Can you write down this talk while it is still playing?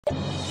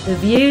The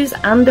views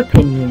and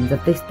opinions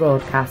of this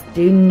broadcast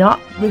do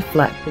not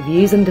reflect the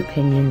views and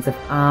opinions of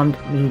Armed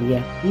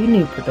Media,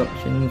 UNU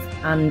Productions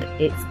and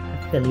its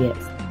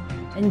affiliates.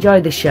 Enjoy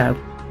the show.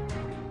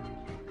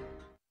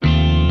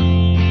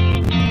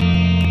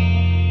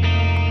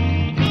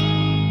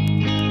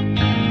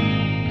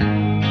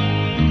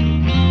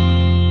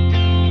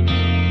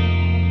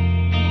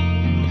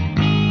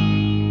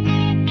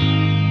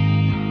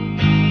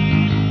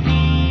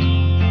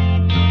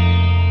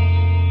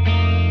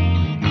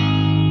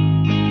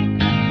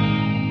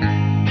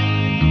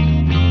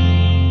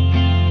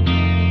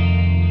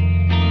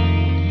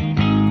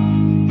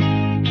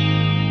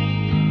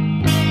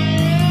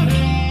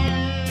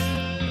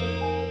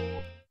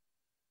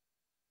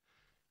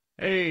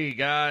 Hey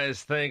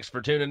guys, thanks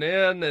for tuning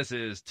in. This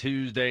is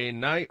Tuesday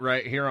night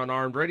right here on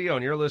Armed Radio,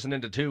 and you're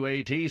listening to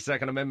 2AT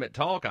Second Amendment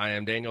Talk. I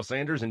am Daniel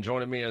Sanders, and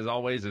joining me as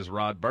always is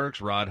Rod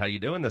Burks. Rod, how you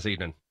doing this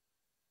evening?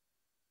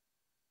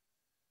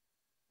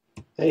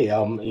 Hey,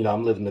 I'm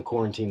living the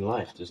quarantine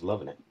life, just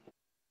loving it.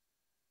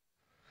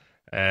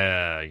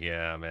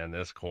 Yeah, man,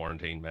 this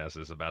quarantine mess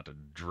is about to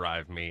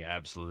drive me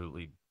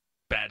absolutely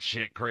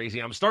batshit crazy.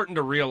 I'm starting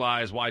to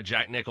realize why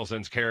Jack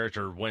Nicholson's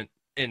character went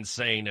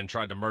insane and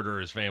tried to murder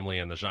his family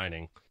in The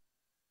Shining.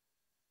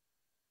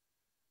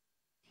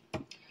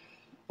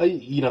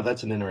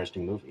 That's an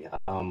interesting movie.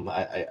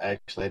 I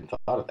actually hadn't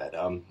thought of that.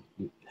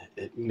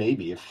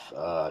 Maybe if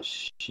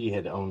she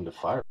had owned a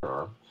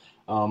firearm,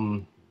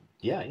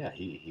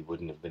 he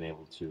wouldn't have been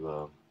able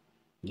to,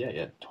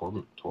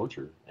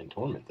 torture and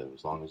torment them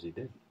as long as he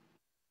did.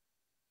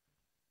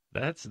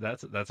 That's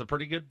a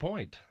pretty good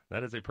point.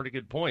 That is a pretty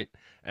good point.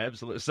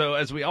 Absolutely. So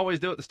as we always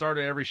do at the start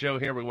of every show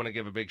here, we want to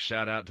give a big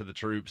shout out to the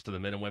troops, to the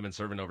men and women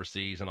serving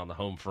overseas and on the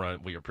home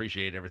front. We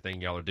appreciate everything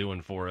y'all are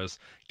doing for us.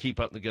 Keep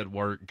up the good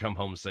work. Come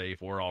home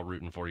safe. We're all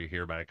rooting for you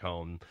here back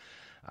home.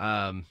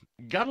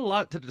 Got a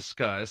lot to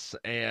discuss,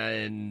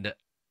 and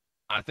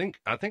I think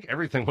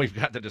everything we've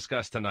got to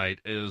discuss tonight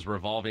is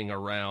revolving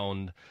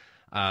around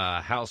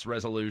House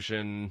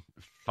Resolution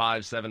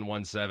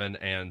 5717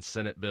 and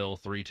Senate Bill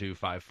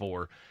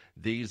 3254.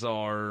 These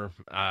are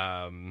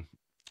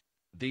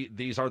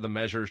these are the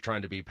measures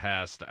trying to be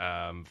passed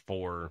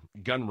for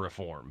gun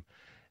reform,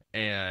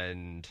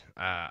 and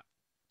I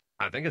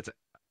think it's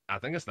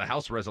the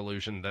House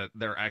resolution that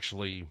they're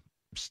actually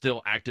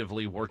still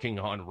actively working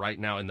on right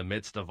now in the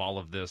midst of all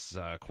of this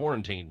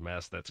quarantine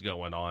mess that's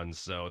going on.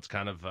 So it's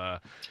kind of, actually,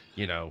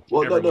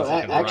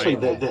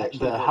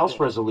 the House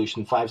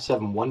Resolution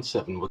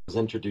 5717 was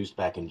introduced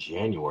back in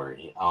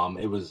January.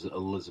 It was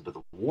Elizabeth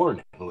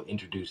Warren who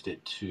introduced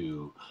it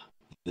to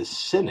the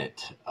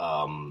Senate,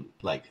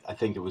 I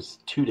think it was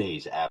 2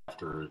 days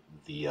after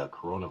the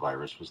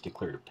coronavirus was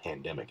declared a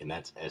pandemic, and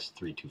that's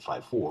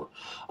S3254.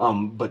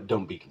 But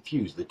don't be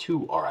confused. The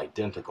two are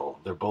identical.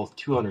 They're both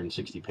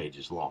 260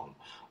 pages long,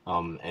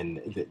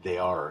 and they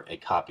are a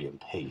copy and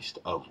paste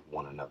of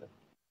one another.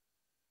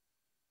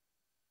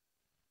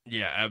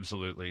 Yeah,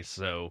 absolutely.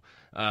 So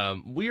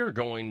we are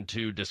going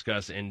to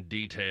discuss in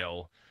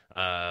detail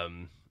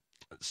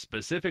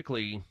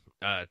specifically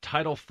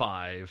Title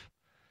V,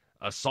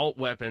 assault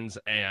weapons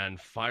and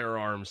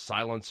firearms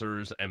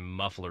silencers and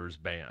mufflers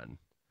ban.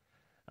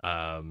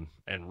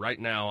 And right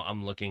now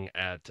I'm looking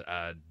at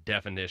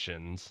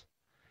definitions,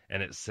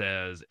 and it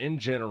says, in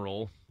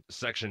general,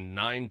 Section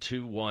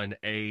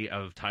 921A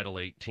of Title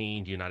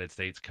 18 United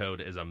States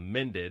Code is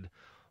amended,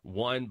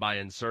 one, by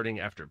inserting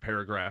after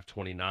paragraph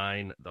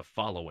 29 the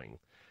following.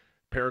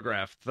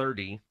 Paragraph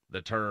 30,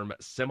 the term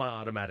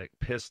semi-automatic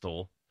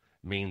pistol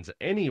means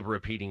any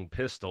repeating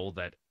pistol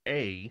that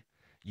A,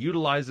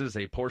 utilizes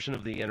a portion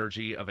of the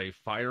energy of a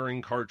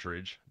firing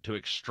cartridge to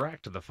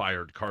extract the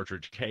fired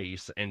cartridge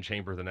case and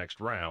chamber the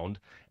next round,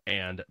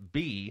 and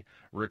B,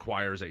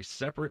 requires a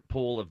separate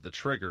pull of the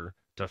trigger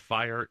to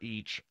fire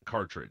each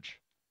cartridge.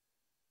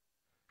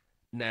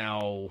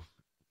 Now,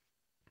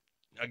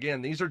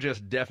 again, these are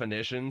just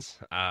definitions,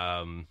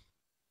 and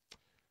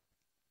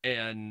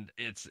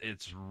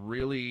it's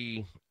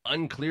really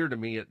unclear to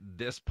me at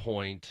this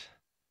point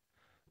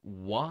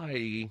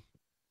why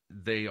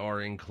they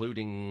are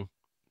including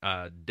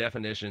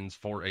definitions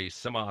for a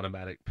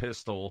semi-automatic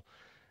pistol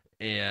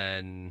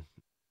and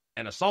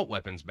an assault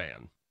weapons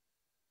ban.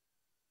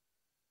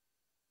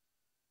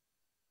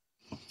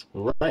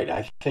 Right.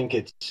 I think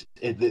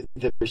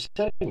they're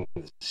setting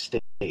the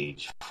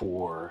stage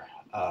for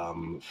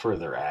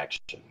further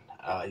action.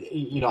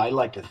 I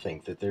like to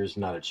think that there's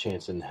not a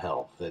chance in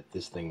hell that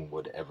this thing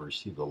would ever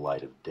see the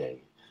light of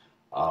day.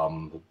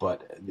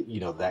 But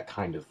that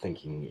kind of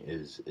thinking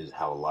is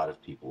how a lot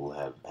of people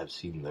have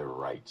seen their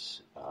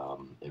rights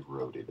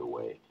eroded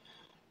away.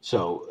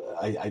 So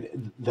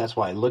that's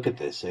why I look at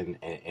this and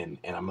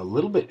I'm a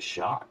little bit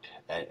shocked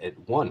at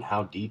one,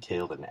 how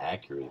detailed and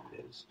accurate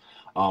it is.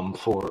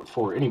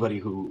 For anybody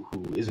who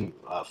isn't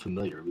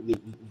familiar,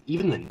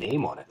 even the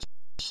name on it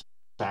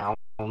sounds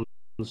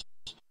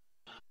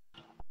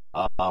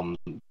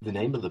the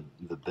name of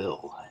the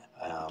bill,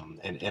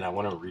 and I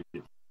want to read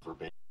it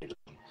verbatim.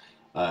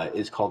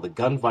 is called the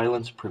Gun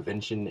Violence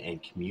Prevention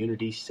and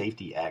Community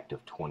Safety Act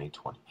of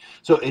 2020.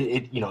 So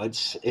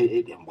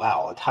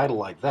wow, a title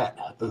like that,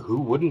 who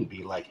wouldn't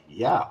be like,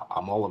 yeah,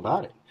 I'm all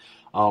about it.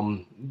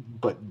 Um,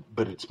 but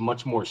it's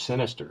much more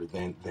sinister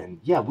than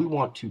yeah, we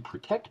want to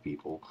protect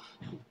people.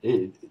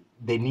 It,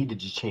 they need to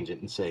just change it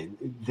and say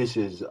this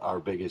is our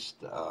biggest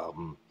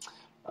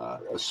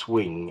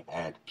swing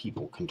at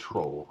people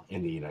control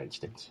in the United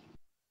States.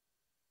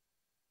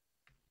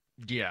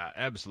 Yeah,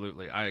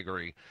 absolutely. I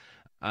agree.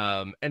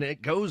 And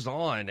it goes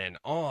on and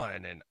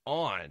on and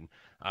on.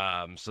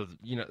 So,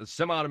 the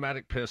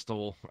semi-automatic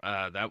pistol,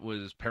 that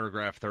was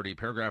paragraph 30.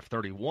 Paragraph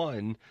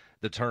 31,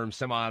 the term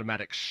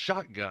semi-automatic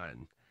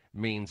shotgun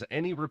means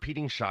any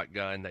repeating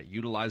shotgun that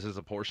utilizes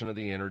a portion of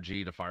the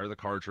energy to fire the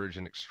cartridge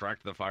and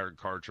extract the fired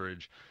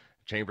cartridge,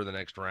 chamber the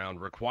next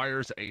round,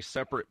 requires a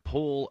separate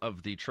pull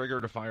of the trigger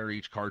to fire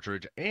each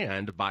cartridge,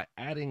 and by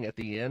adding at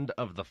the end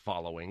of the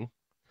following,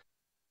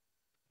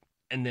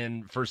 and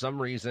then for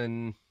some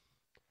reason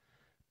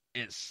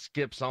it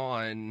skips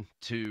on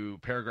to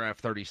paragraph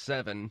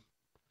 37.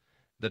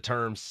 The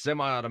term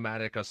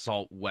semi-automatic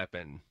assault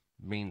weapon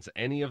means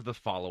any of the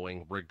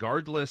following,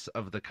 regardless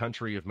of the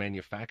country of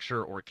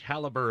manufacture or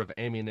caliber of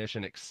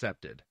ammunition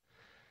accepted.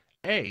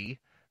 A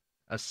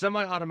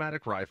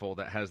semi-automatic rifle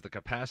that has the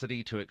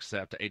capacity to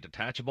accept a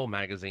detachable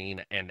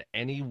magazine and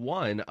any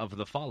one of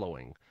the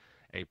following: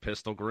 a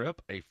pistol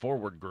grip, a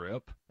forward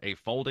grip, a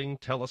folding,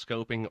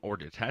 telescoping, or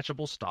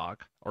detachable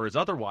stock, or is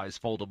otherwise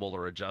foldable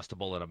or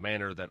adjustable in a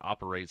manner that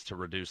operates to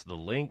reduce the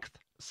length,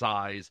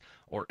 size,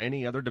 or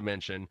any other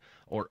dimension,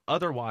 or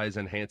otherwise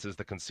enhances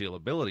the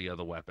concealability of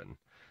the weapon.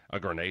 A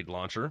grenade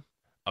launcher,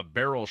 a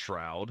barrel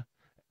shroud,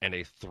 and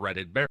a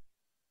threaded barrel.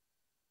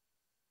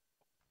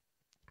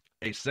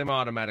 A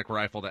semi-automatic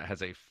rifle that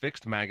has a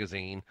fixed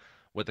magazine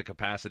with the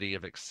capacity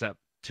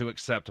to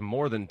accept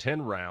more than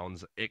 10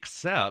 rounds,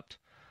 except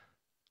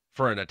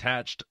for an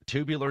attached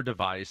tubular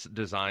device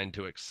designed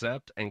to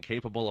accept and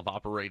capable of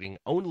operating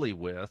only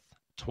with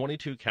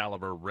 .22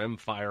 caliber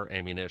rimfire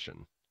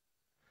ammunition.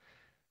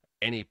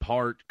 Any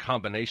part,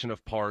 combination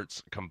of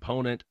parts,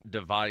 component,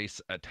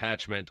 device,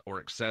 attachment, or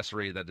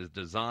accessory that is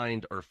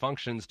designed or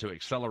functions to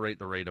accelerate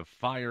the rate of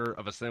fire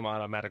of a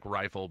semi-automatic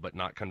rifle but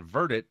not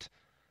convert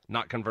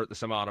the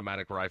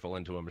semi-automatic rifle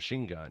into a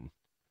machine gun.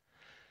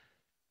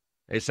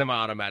 A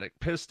semi-automatic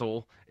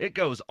pistol, it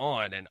goes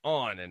on and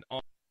on and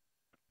on.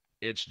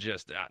 It's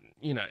just,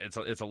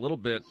 it's a little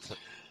bit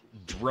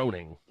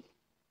droning.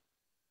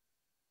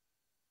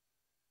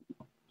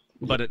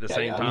 But at the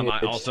same time, I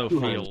also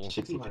feel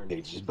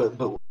pages,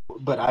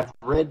 but I've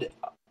read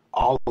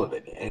all of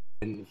it,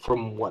 and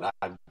from what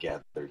I've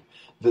gathered,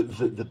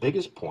 the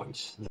biggest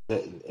points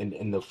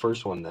and the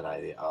first one that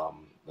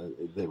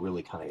that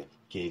really kind of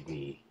gave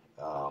me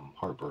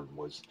heartburn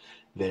was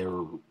they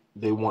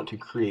want to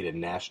create a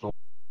national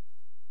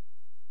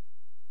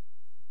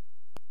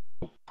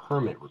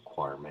permit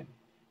requirement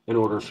in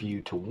order for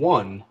you to,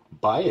 one,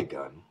 buy a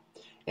gun,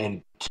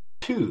 and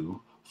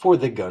two, for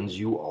the guns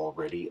you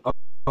already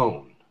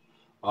own,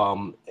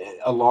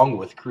 along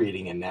with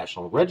creating a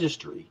national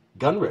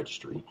gun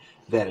registry,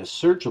 that is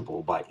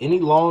searchable by any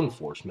law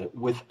enforcement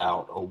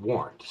without a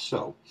warrant.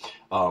 So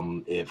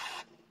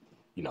if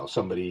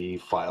somebody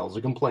files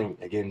a complaint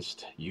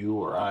against you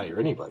or I or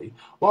anybody,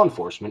 law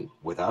enforcement,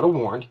 without a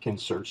warrant, can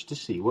search to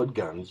see what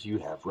guns you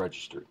have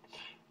registered.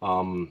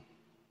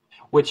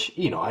 Which,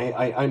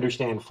 I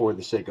understand for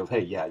the sake of, hey,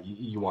 yeah,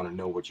 you want to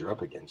know what you're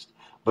up against,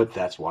 but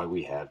that's why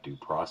we have due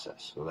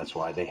process. So that's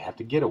why they have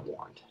to get a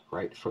warrant,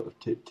 right,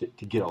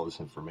 to get all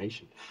this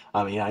information.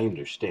 I mean, I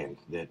understand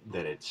that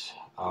it's,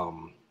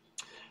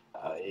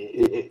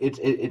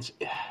 it's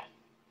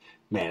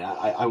man,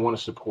 I want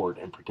to support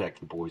and protect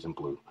the boys in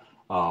blue.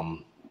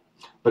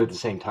 But at the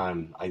same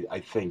time, I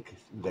think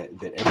that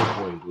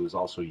every boy in blue is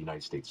also a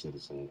United States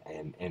citizen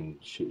and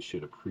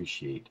should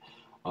appreciate,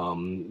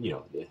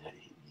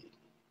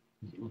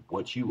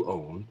 what you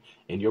own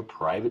in your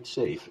private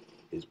safe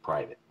is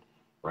private,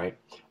 right?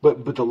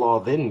 But the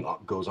law then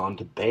goes on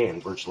to ban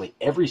virtually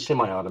every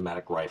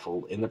semi-automatic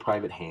rifle in the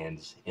private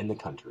hands in the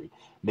country,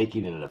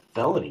 making it a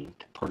felony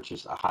to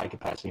purchase a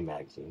high-capacity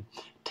magazine.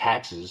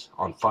 Taxes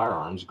on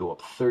firearms go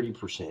up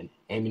 30%,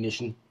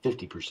 ammunition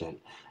 50%,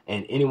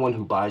 and anyone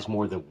who buys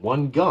more than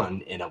one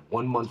gun in a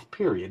 1-month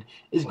period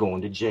is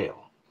going to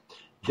jail.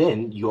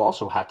 Then you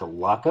also have to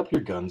lock up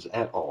your guns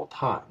at all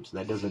times.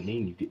 That doesn't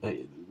mean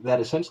that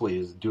essentially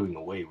is doing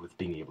away with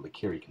being able to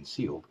carry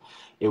concealed.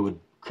 It would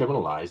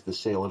criminalize the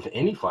sale of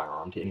any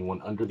firearm to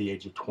anyone under the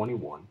age of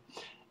 21,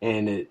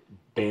 and it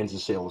bans the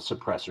sale of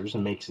suppressors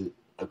and makes it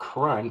a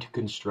crime to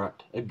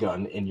construct a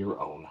gun in your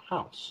own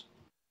house.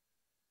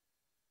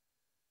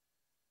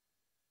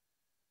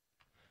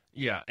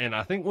 Yeah, and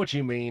I think what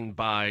you mean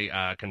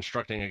by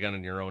constructing a gun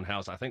in your own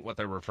house, I think what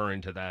they're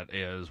referring to that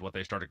is what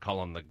they started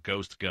calling the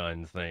ghost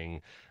gun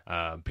thing.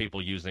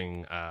 People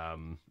using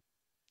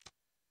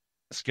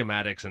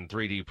schematics and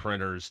 3D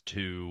printers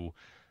to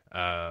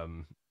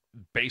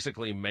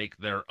basically make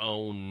their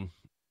own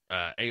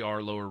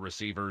AR lower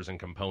receivers and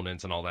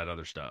components and all that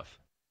other stuff.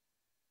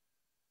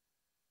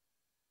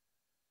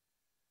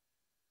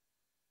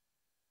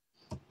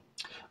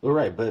 All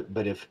right,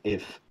 but if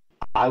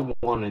I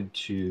wanted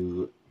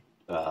to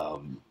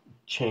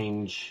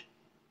change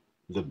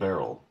the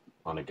barrel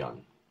on a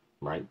gun,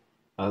 right?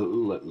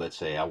 Let's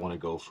say I want to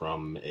go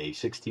from a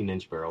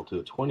 16-inch barrel to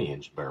a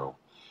 20-inch barrel.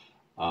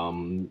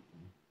 Um,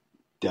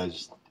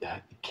 does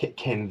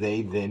can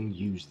they then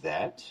use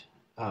that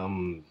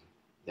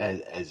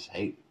as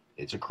hey,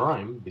 it's a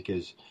crime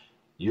because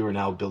you are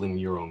now building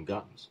your own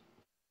guns?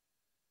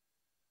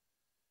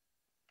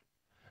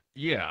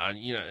 Yeah,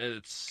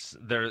 it's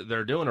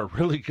they're doing a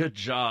really good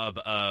job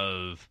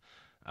of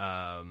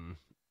um,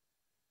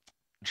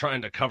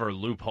 trying to cover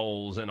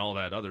loopholes and all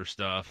that other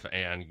stuff,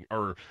 and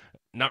or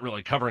not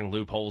really covering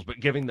loopholes, but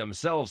giving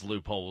themselves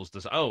loopholes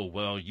to say, oh,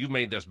 well, you've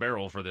made this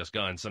barrel for this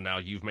gun, so now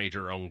you've made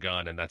your own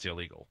gun, and that's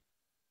illegal.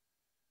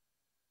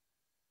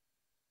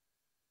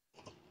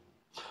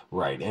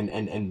 Right,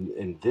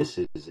 and this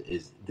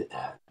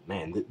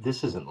man,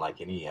 this isn't like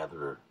any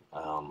other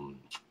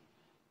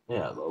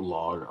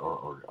law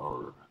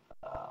or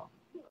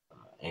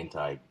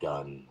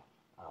anti-gun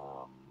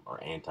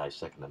or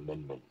anti-Second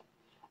Amendment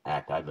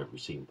act I've ever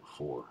seen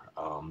before.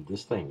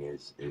 This thing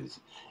is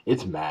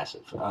it's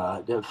massive.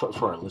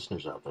 For our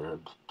listeners out there,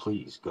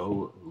 please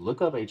go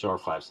look up HR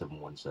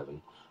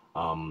 5717,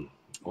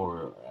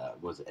 or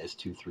was it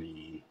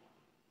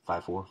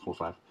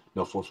S235445?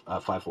 No,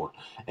 454,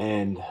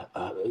 and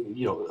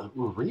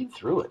read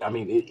through it. I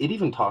mean, it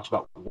even talks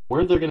about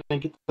where they're going to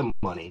get the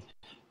money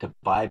to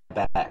buy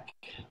back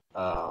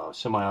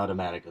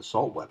semi-automatic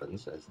assault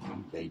weapons, as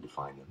they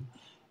define them,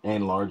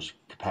 and large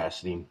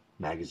capacity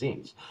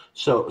magazines.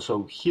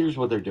 So here's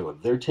what they're doing.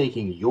 They're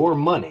taking your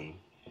money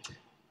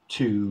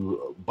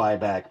to buy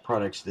back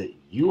products that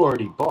you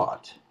already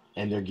bought,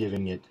 and they're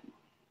giving it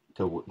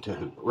to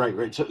who?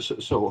 Right.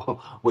 So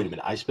wait a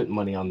minute. I spent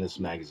money on this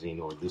magazine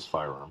or this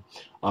firearm.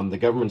 The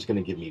government's going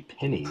to give me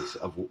pennies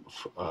of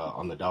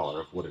on the dollar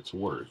of what it's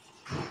worth.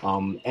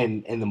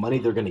 And the money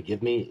they're going to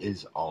give me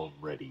is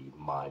already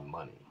my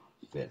money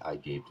that I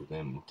gave to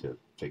them to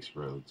fix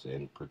roads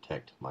and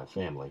protect my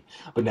family.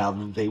 But now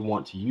they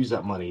want to use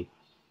that money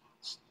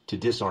to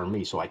disarm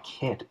me, so I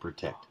can't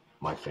protect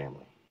my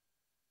family.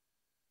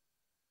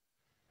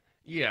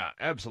 Yeah,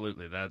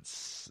 absolutely.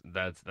 That's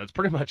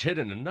pretty much it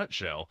in a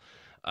nutshell.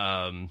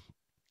 Um,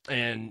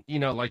 and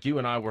like you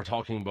and I were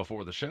talking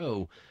before the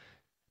show,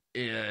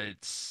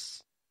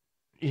 it's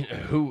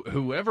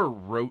whoever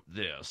wrote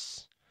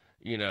this,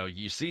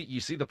 you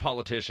see the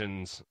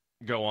politicians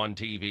go on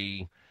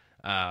TV.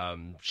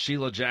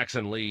 Sheila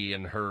Jackson Lee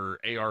and her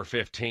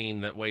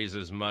AR-15 that weighs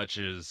as much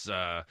as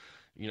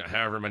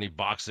however many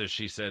boxes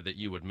she said that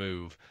you would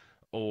move,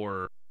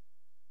 or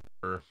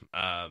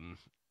um,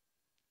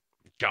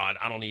 God,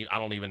 I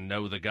don't even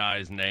know the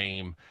guy's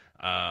name.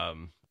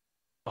 Um,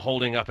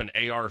 Holding up an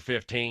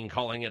AR-15,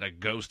 calling it a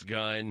ghost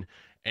gun,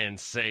 and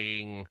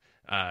saying,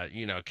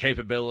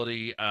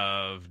 capability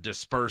of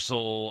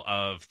dispersal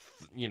of,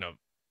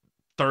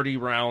 30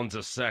 rounds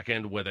a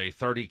second with a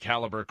 30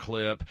 caliber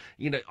clip.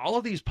 All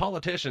of these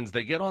politicians,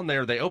 they get on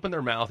there, they open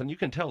their mouth, and you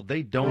can tell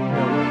they don't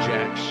know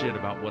jack shit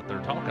about what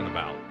they're talking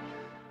about.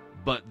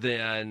 But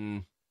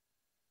then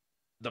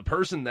the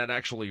person that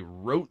actually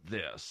wrote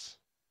this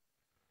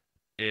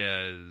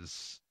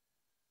is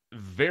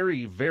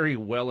very, very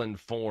well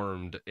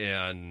informed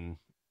in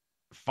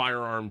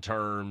firearms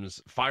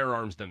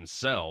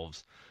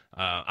themselves.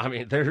 I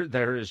mean,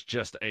 there is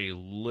just a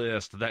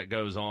list that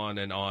goes on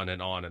and on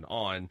and on and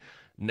on,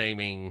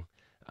 naming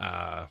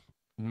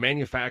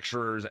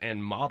manufacturers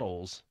and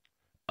models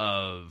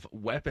of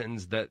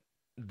weapons that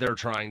they're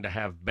trying to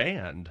have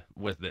banned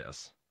with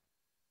this.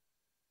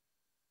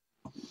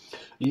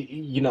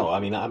 I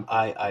mean,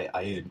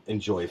 I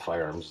enjoy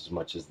firearms as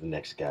much as the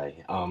next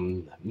guy.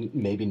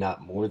 Maybe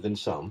not more than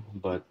some,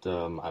 but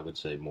I would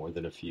say more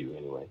than a few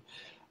anyway.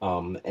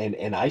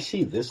 And I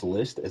see this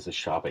list as a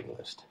shopping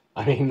list.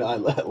 I mean,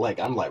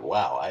 I'm like,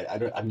 wow,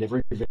 I've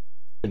never even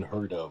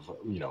heard of,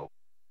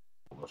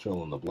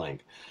 fill in the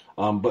blank.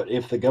 But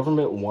if the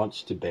government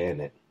wants to ban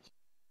it,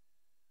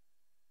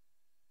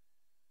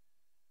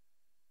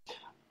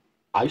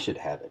 I should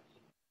have it.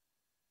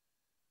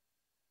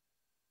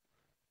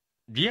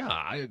 Yeah,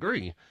 I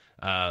agree.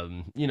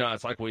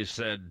 It's like we've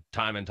said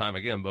time and time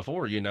again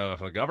before, if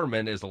the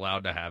government is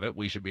allowed to have it,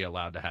 we should be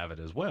allowed to have it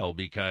as well,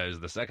 because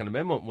the Second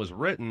Amendment was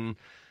written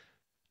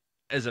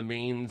as a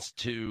means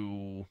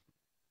to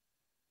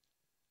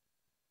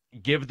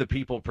give the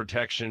people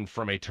protection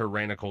from a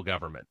tyrannical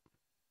government.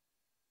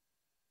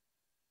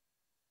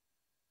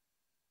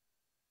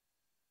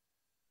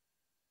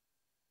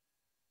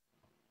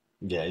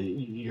 Yeah,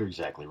 you're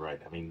exactly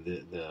right. I mean,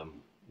 the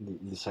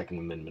Second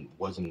Amendment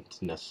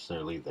wasn't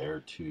necessarily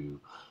there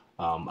to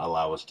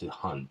allow us to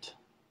hunt.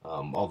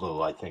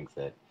 Although I think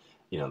that,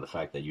 the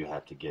fact that you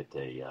have to get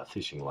a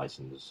fishing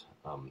license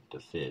to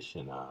fish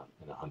and a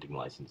hunting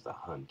license to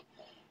hunt.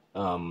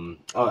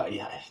 Oh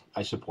yeah,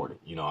 I support it.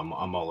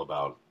 I'm all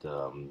about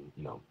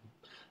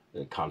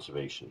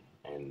conservation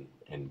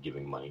and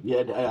giving money. Yeah,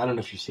 I don't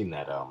know if you've seen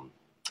that.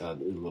 A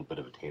little bit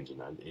of a tangent.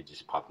 It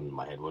just popped into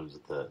my head. What was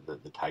it?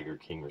 The Tiger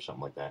King or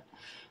something like that.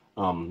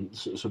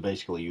 So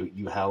basically,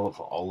 you have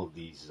all of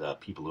these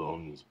people who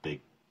own these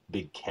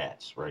big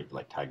cats, right?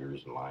 Like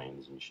tigers and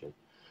lions and shit.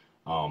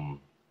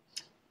 Um,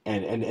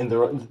 and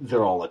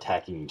they're all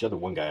attacking each other.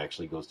 One guy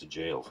actually goes to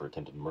jail for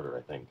attempted murder,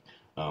 I think.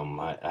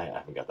 I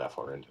haven't got that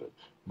far into it,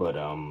 but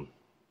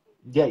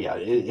yeah,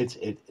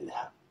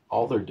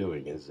 all they're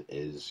doing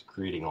is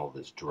creating all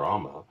this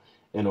drama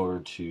in order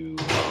to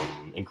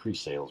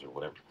increase sales or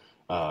whatever,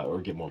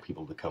 or get more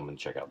people to come and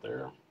check out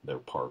their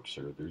parks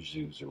or their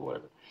zoos or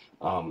whatever.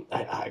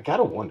 I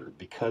gotta wonder,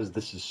 because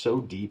this is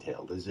so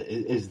detailed.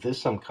 Is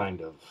this some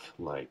kind of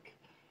like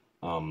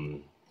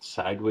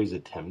sideways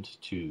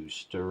attempt to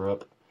stir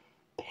up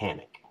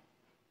panic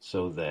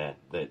so that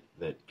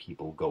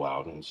people go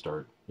out and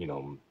start,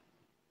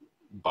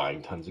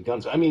 buying tons of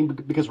guns? I mean,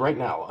 because right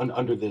now,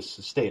 under this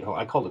stay at home,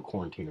 I called it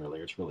quarantine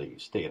earlier. It's really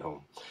stay at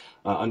home.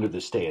 Under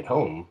the stay at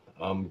home,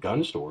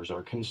 gun stores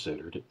are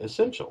considered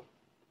essential,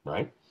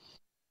 right?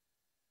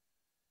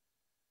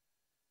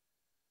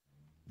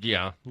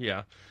 Yeah,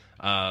 yeah.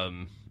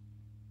 Um,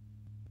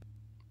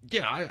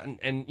 yeah,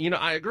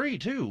 I agree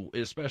too,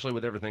 especially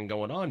with everything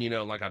going on.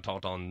 Like I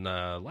talked on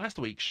last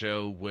week's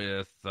show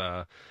with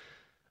my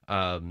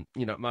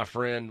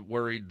friend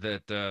worried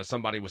that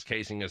somebody was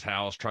casing his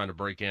house, trying to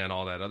break in,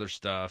 all that other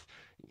stuff.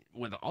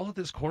 With all of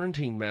this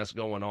quarantine mess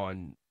going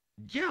on,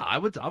 yeah, I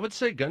would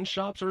say gun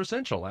shops are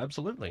essential.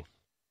 Absolutely.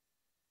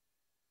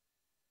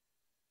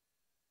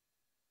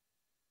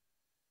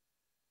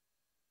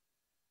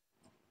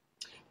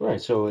 Right.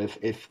 So if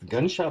the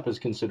gun shop is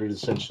considered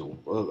essential,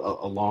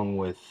 along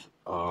with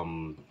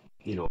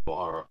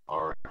our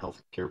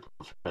healthcare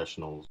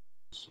professionals,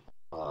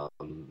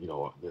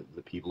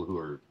 the people who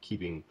are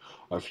keeping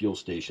our fuel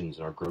stations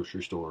and our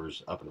grocery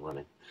stores up and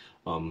running,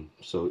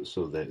 so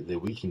that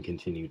we can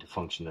continue to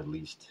function at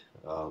least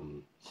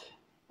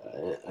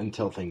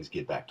until things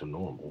get back to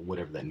normal,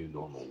 whatever that new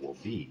normal will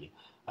be.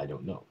 I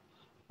don't know.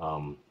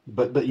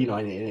 But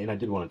and I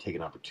did want to take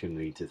an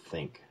opportunity to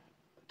thank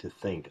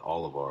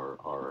all of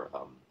our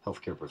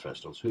healthcare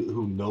professionals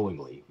who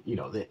knowingly,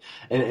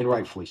 and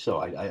rightfully so.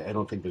 I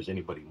don't think there's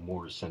anybody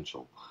more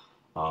essential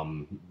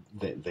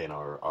than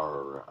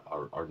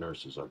our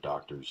nurses, our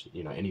doctors.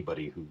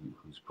 Anybody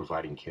who's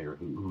providing care,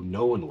 who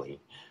knowingly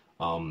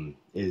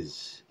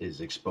is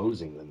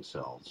exposing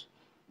themselves,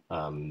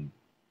 um,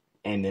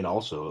 and then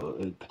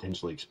also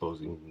potentially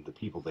exposing the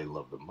people they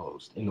love the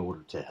most in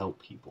order to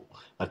help people,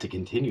 to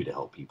continue to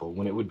help people,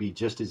 when it would be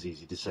just as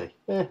easy to say,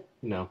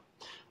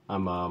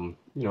 I'm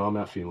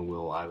not feeling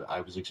well. I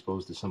was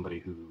exposed to somebody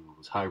who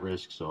was high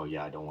risk, so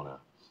yeah, I don't want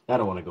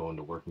to go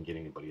into work and get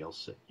anybody else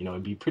sick.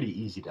 It'd be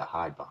pretty easy to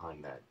hide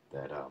behind that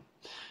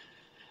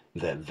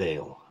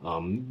veil.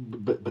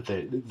 But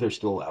they're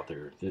still out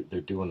there.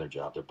 They're doing their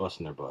job. They're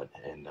busting their butt.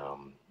 And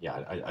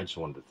yeah, I just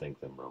wanted to thank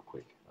them real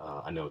quick.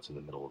 I know it's in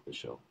the middle of the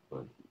show,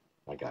 but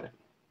I got it.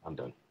 I'm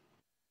done.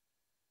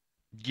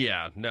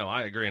 Yeah, no,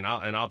 I agree, and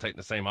I'll take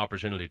the same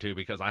opportunity too,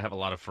 because I have a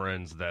lot of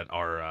friends that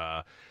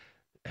are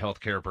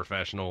healthcare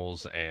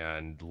professionals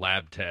and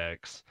lab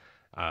techs,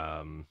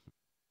 um,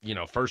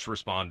 first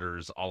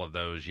responders, all of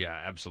those. Yeah,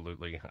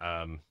 absolutely.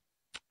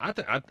 I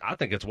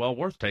think it's well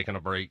worth taking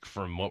a break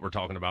from what we're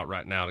talking about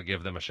right now to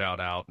give them a shout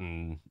out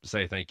and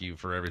say thank you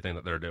for everything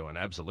that they're doing.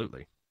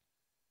 Absolutely.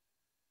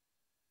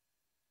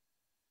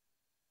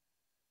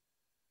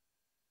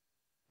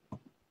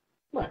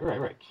 Right,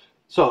 right, right.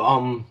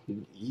 So,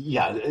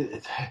 yeah,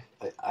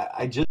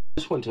 I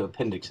just went to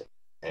Appendix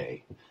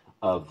A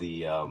of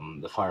the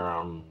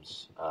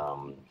firearms.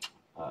 Uh,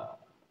 uh,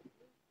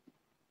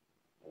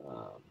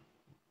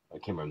 I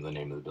can't remember the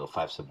name of the bill,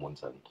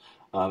 5717.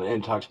 And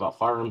it talks about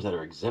firearms that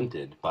are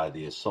exempted by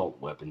the assault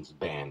weapons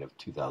ban of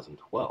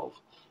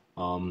 2012.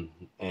 Um,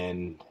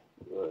 and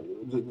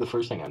the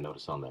first thing I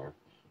noticed on there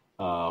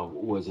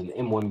was an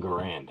M1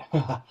 Garand.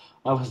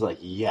 I was like,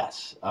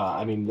 yes.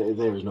 I mean,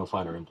 there is no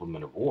finer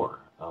implement of war,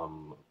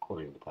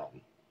 according to the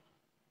patent.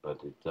 But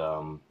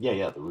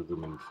yeah, the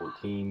Rugerman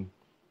 14.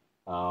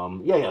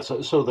 Yeah.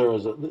 So there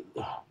was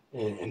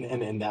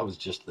and that was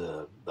just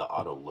the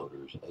auto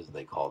loaders, as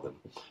they call them.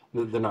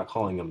 They're not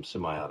calling them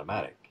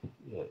semi-automatic.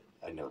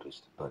 I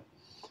noticed, but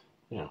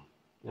yeah,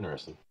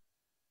 interesting.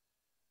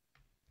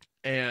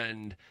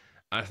 And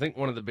I think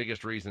one of the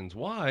biggest reasons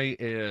why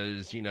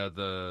is, the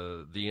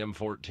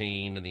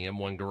M14 and the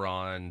M1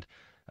 Garand,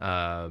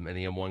 and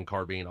the M1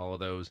 carbine, all of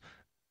those.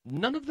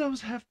 None of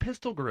those have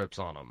pistol grips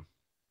on them.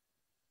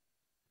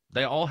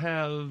 They all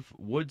have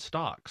wood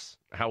stocks.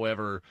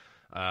 However,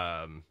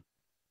 um,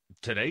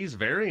 today's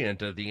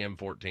variant of the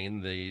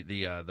M14,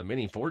 the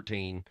Mini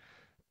 14,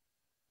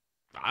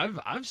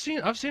 I've seen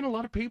a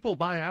lot of people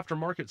buy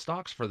aftermarket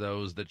stocks for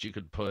those that you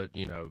could put,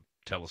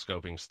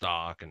 telescoping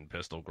stock and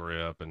pistol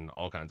grip and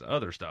all kinds of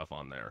other stuff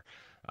on there.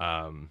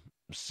 Um,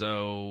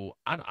 so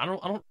I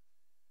don't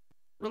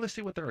really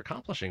see what they're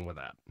accomplishing with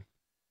that.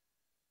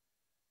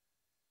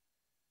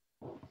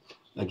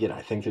 Again,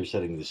 I think they're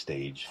setting the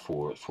stage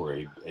for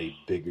a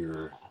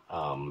bigger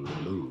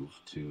move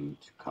to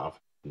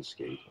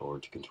confiscate or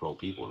to control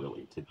people,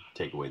 really, to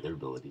take away their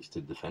abilities to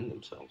defend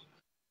themselves.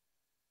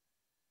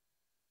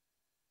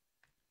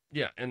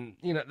 Yeah, and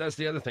that's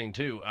the other thing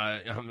too.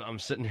 I'm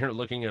sitting here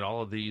looking at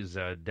all of these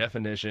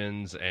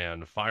definitions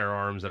and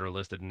firearms that are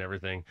listed and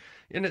everything,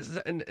 and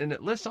and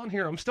it lists on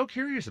here. I'm still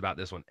curious about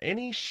this one.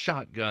 Any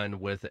shotgun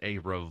with a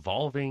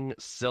revolving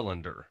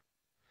cylinder.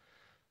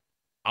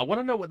 I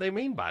want to know what they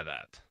mean by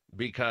that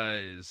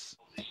because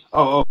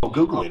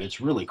Google it.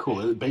 It's really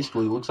cool. It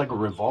basically looks like a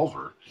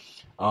revolver,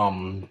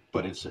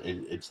 but it's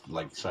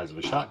like the size of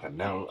a shotgun.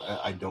 Now,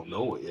 I don't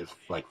know if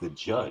like the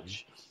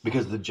judge,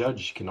 because the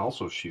judge can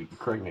also shoot.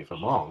 Correct me if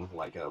I'm wrong.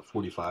 Like a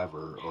 45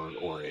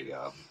 or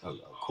a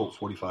Colt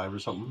 45 or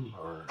something.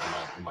 Or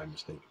am I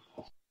mistaken?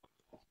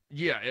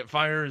 yeah, it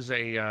fires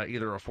a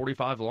either a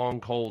 45 long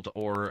Colt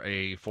or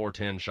a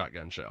 410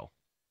 shotgun shell.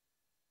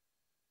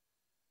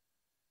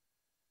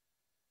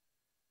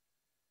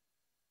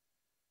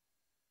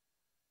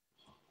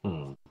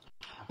 Hmm.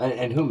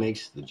 And who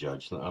makes the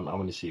judge? I'm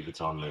going to see if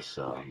it's on this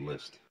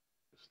list.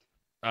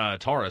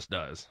 Taurus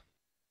does.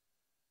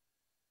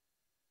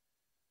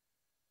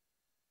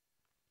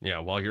 Yeah,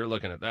 while you're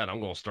looking at that, I'm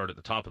going to start at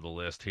the top of the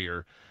list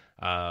here.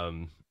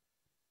 Um,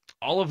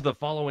 all of the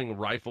following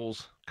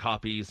rifles,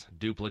 copies,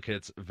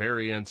 duplicates,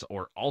 variants,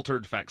 or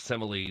altered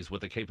facsimiles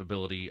with the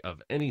capability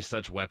of any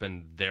such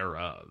weapon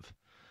thereof.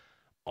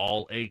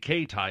 All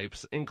AK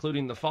types,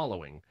 including the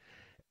following: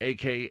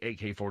 AK,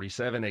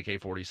 AK-47,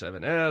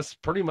 AK-47S,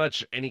 pretty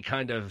much any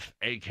kind of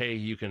AK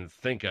you can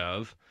think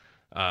of.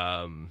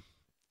 Um,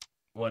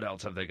 what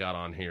else have they got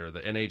on here?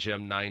 The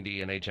NHM-90,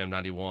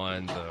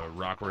 NHM-91, the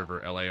Rock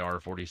River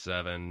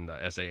LAR-47,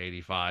 the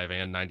SA-85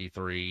 and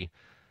 93,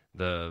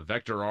 the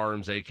Vector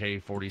Arms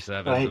AK-47,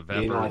 the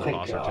Vepr, I the think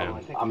Foster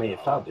 10. I may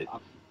have found it.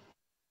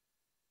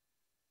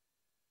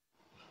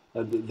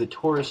 The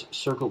Taurus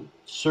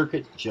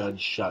Circuit Judge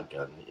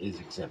shotgun is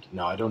exempt.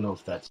 Now I don't know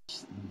if that's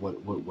what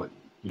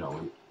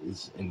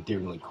is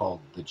endearingly called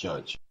the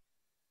Judge.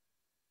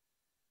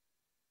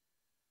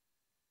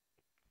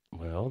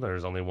 Well,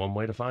 there's only one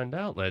way to find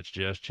out. Let's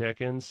just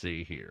check and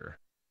see here.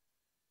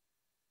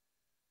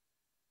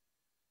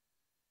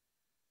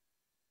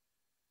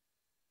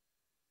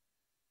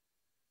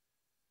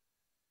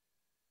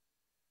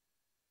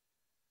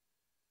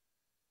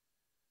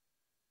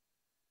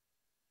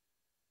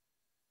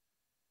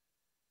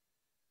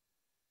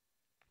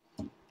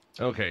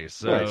 Okay, Right.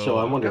 So I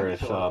so wonder if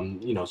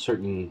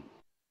certain.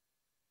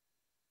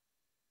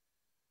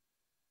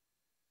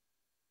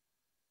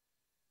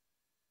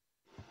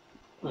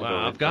 well,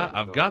 I've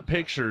got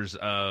pictures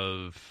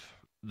of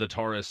the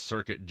Taurus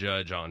Circuit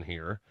Judge on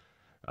here.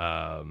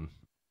 Um,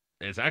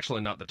 it's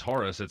actually not the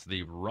Taurus; it's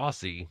the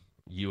Rossi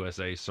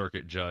USA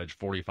Circuit Judge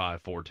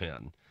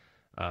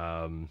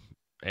 45410.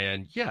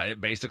 And yeah,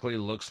 it basically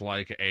looks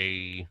like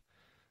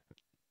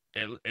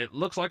it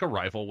looks like a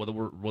rifle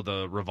with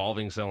a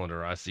revolving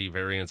cylinder. I see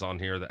variants on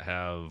here that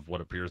have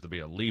what appears to be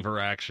a lever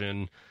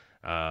action,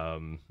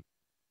 um,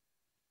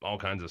 all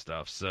kinds of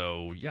stuff.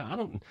 So yeah, I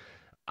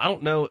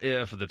don't know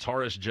if the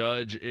Taurus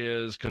Judge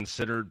is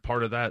considered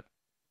part of that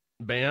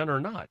ban or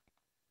not.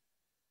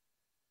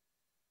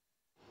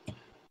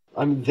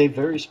 I mean, they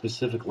very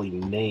specifically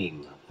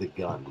name the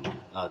gun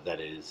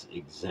that is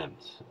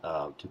exempt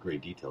to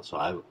great detail.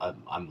 So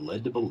I'm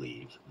led to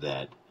believe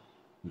that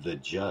the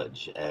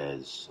Judge,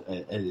 as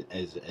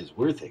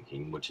we're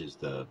thinking, which is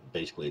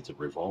basically it's a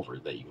revolver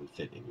that you can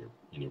fit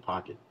in your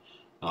pocket,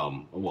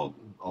 well,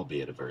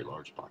 albeit a very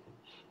large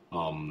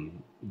pocket,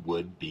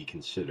 would be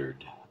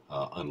considered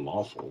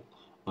unlawful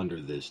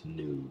under this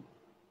new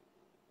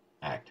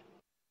act.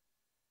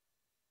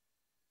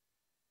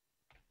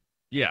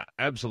 Yeah,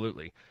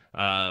 absolutely.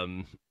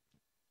 Um,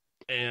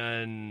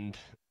 and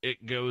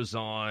it goes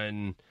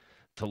on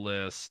to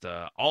list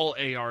all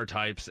AR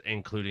types,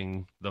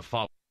 including the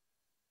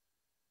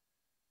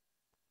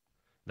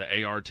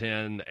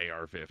AR-10, the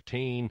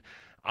AR-15.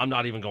 I'm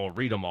not even going to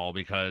read them all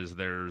because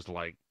there's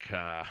like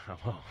I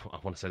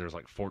want to say there's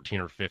like 14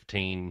 or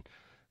 15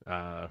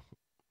 uh,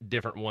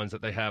 different ones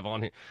that they have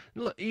on here.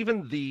 Look,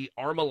 even the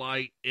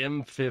Armalite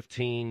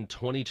M15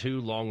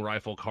 22 long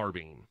rifle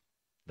carbine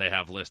they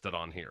have listed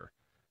on here.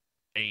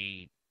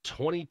 A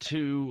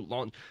 22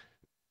 long.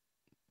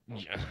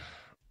 Yeah.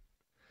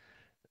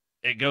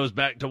 It goes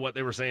back to what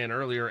they were saying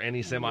earlier,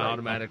 any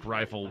semi-automatic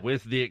rifle,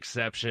 with the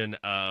exception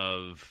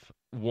of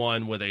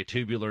one with a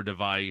tubular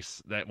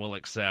device that will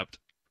accept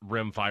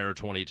rimfire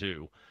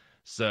 22.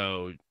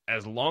 So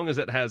as long as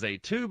it has a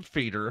tube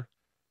feeder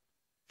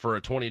for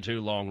a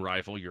 22 long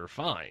rifle, you're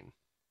fine.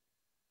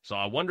 So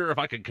I wonder if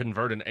I could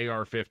convert an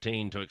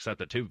AR-15 to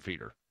accept a tube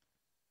feeder.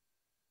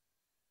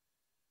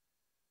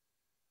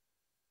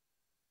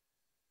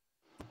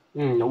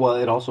 Well,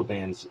 it also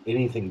bans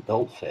anything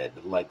belt fed,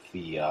 like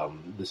the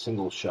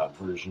single shot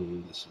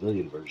version, the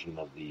civilian version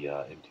of the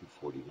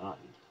M249,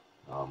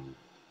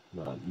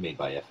 made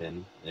by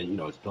FN. And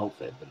it's belt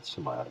fed, but it's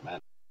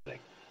semi-automatic.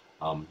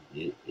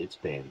 It's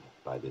banned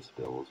by this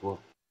bill as well.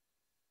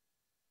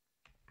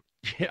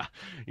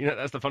 Yeah,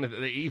 that's the funny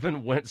thing. They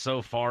even went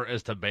so far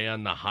as to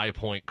ban the high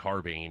point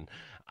carbine.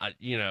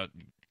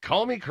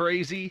 Call me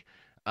crazy.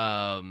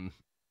 Um,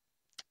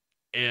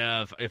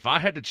 If I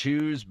had to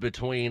choose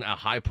between a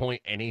high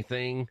point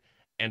anything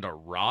and a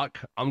rock,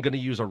 I'm going to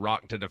use a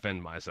rock to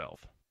defend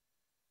myself.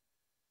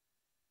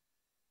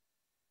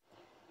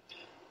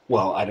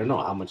 Well, I don't know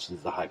how much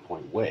does the high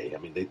point weigh. I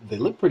mean, they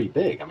look pretty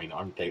big. I mean,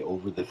 aren't they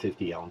over the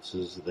 50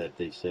 ounces that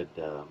they said?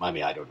 I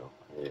mean, I don't know.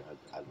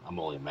 I'm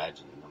only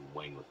imagining. I'm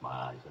weighing with my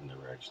eyes. I've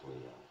never actually,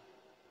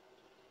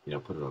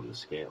 put it on the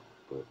scale.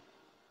 But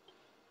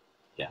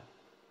yeah,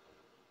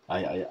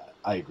 I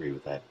agree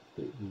with that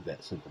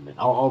sentiment.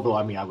 Although,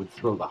 I mean, I would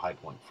throw the high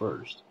point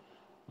first.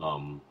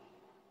 Um,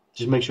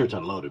 just make sure it's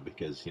unloaded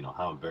because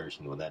how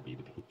embarrassing would that be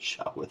to be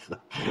shot with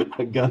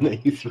a gun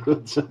that you threw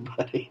at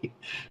somebody?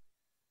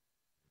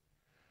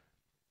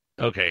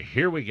 Okay,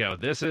 here we go.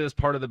 This is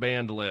part of the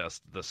banned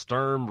list. The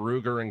Sturm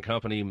Ruger and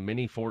Company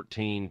Mini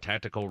 14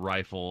 Tactical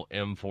Rifle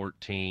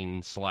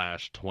M14/20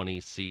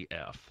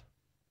 CF.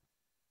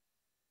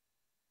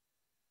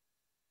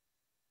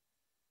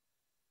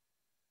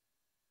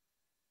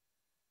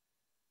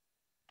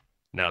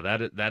 Now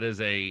that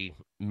is a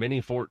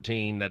Mini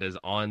 14 that is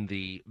on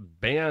the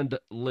banned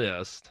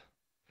list.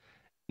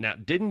 Now,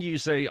 didn't you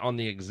say on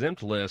the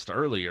exempt list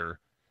earlier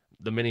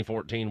the Mini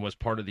 14 was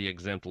part of the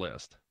exempt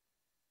list?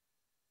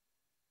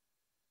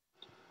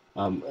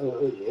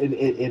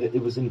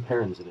 It was in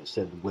parens and it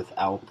said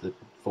without the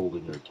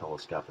folding or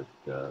telescopic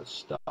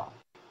stuff.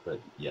 But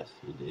yes,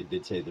 it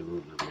did say the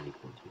Ruger Mini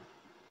 14.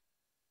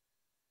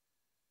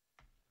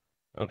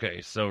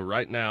 Okay, so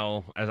right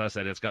now, as I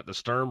said, it's got the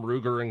Sturm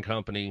Ruger and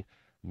Company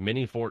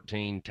Mini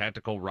 14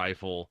 Tactical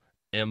Rifle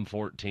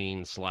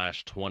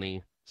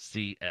M14/20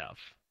 CF.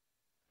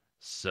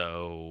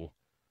 So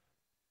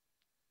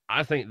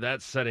I think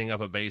that's setting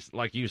up a base,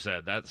 like you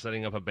said, that's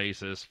setting up a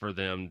basis for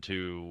them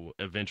to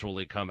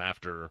eventually come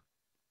after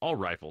all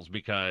rifles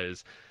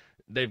because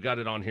they've got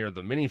it on here,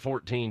 the Mini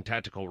 14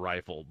 tactical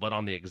rifle, but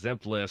on the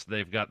exempt list,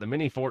 they've got the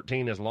Mini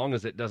 14 as long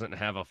as it doesn't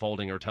have a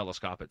folding or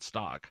telescopic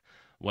stock.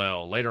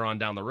 Well, later on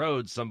down the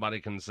road, somebody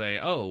can say,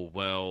 oh,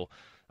 well,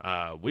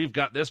 we've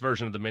got this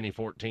version of the Mini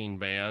 14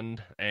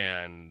 banned,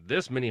 and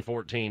this Mini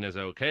 14 is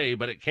okay,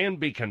 but it can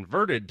be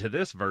converted to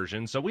this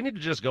version, so we need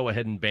to just go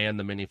ahead and ban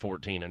the Mini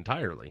 14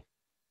 entirely.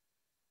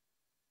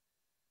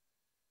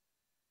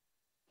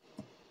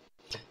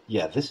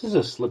 Yeah, this is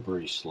a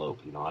slippery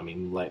slope. I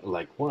mean, like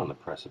we're on the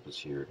precipice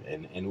here,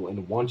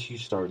 and once you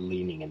start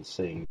leaning and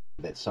saying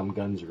that some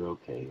guns are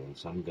okay and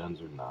some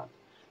guns are not,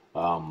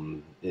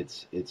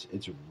 it's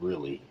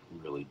really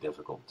really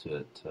difficult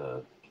to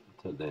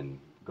then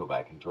go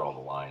back and draw the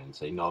line and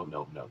say no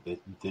no no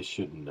this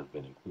shouldn't have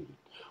been included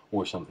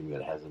or something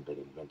that hasn't been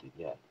invented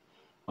yet.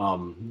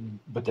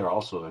 But they're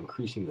also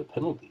increasing the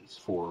penalties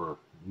for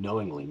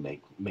knowingly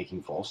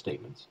making false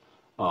statements,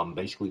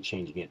 basically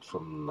changing it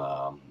from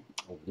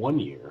 1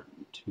 year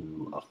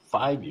to a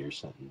 5-year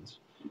sentence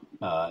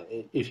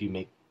if you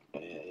make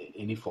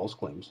any false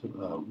claims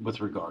with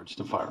regards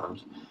to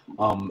firearms.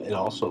 It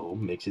also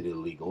makes it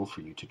illegal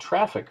for you to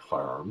traffic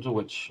firearms,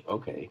 which,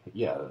 okay,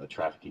 yeah,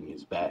 trafficking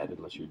is bad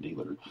unless you're a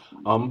dealer.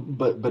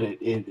 But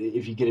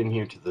if you get in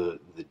here to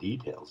the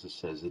details, it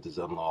says it is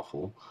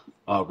unlawful,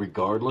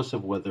 regardless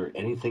of whether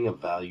anything of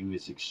value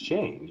is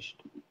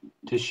exchanged,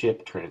 to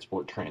ship,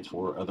 transport, transfer,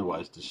 or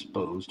otherwise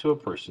dispose to a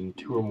person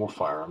two or more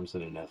firearms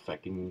in an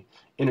affecting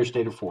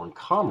interstate or foreign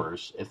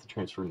commerce if the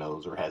transfer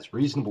knows or has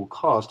reasonable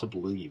cause to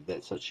believe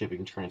that such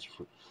shipping,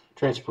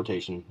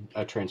 transportation,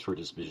 transfer,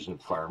 disposition of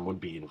the firearm would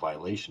be in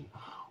violation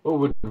or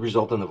would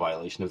result in the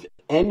violation of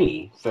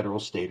any federal,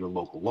 state, or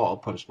local law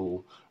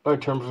punishable by a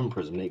term of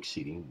imprisonment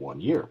exceeding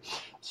 1 year.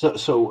 So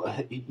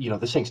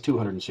this thing's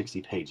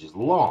 260 pages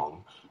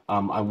long.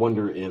 I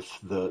wonder if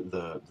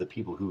the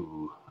people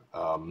who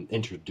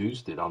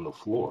introduced it on the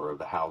floor of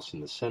the House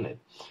and the Senate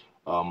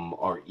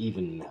are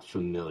even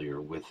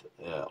familiar with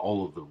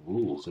all of the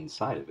rules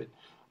inside of it.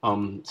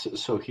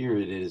 So here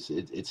it is.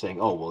 It's saying,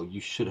 oh, well,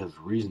 you should have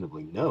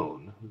reasonably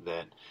known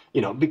that,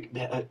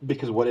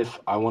 because what if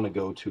I want to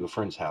go to a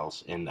friend's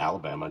house in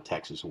Alabama,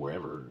 Texas, or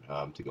wherever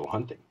to go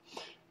hunting?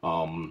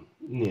 I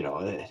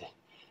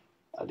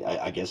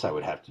guess I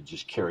would have to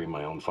just carry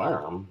my own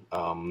firearm,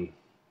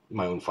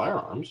 my own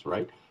firearms,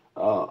 right?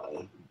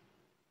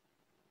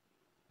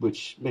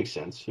 Which makes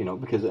sense,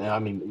 because I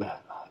mean,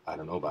 I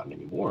don't know about it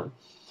anymore,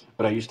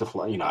 but I used to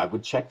fly. I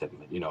would check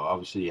them.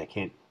 Obviously, I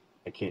can't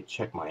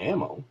check my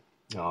ammo.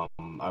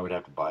 I would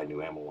have to buy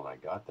new ammo when I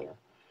got there.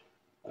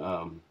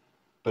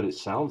 But it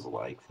sounds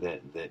like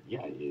that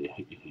yeah,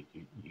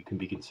 you can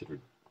be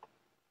considered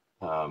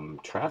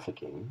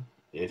trafficking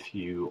if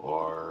you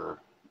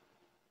are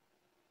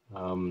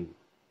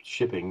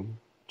shipping,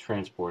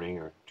 transporting,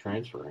 or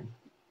transferring,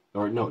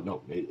 or no,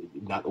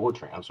 not or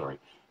I'm sorry.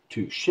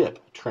 To ship,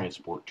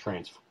 transport,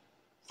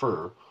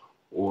 transfer,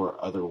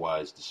 or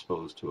otherwise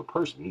dispose to a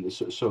person.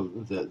 So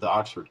the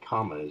Oxford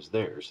comma is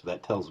there. So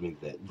that tells me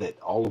that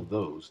all of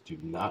those do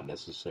not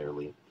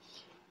necessarily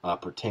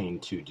pertain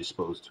to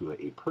dispose to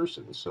a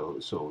person.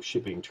 So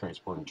shipping,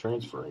 transporting,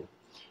 transferring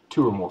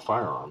two or more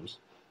firearms,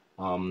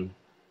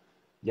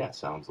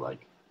 sounds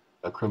like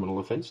a criminal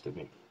offense to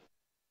me.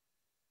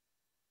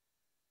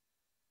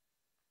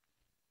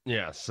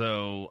 Yeah,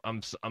 so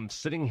I'm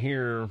sitting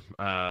here.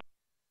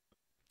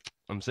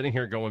 I'm sitting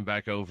here going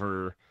back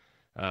over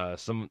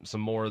some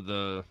more of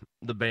the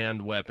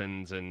banned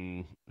weapons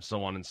and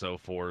so on and so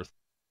forth.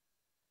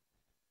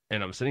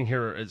 And I'm sitting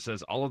here. It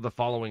says all of the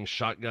following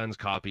shotguns,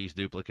 copies,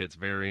 duplicates,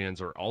 variants,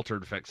 or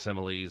altered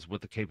facsimiles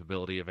with the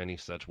capability of any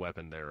such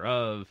weapon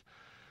thereof.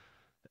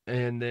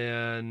 And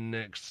then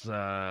next,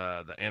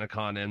 the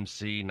Anacon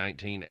MC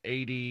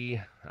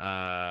 1980,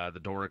 the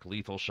Doric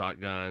lethal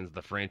shotguns,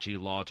 the Franchi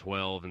Law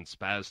 12 and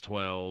Spaz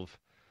 12,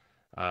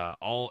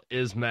 all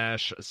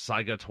Izmash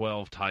Saiga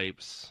 12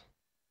 types,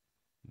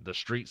 the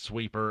Street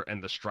Sweeper,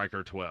 and the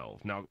Striker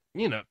 12. Now,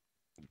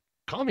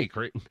 call me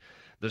crazy.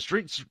 The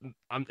streets,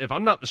 if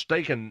I'm not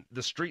mistaken,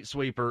 the Street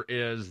Sweeper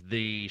is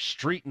the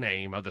street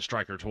name of the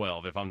Striker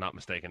 12. If I'm not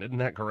mistaken, isn't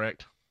that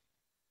correct?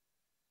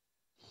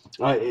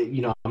 I'm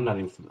not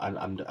even.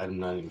 I'm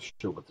not even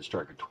sure what the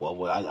Striker 12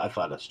 was. I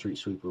thought a Street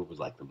Sweeper was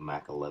like the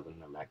Mac 11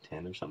 or Mac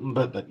 10 or something.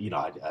 But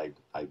I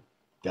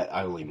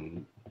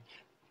only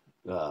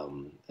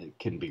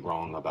can be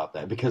wrong about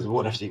that because of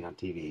what I've seen on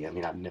TV. I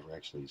mean, I've never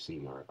actually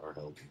seen or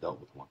dealt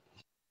with one.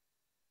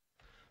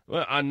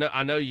 Well, I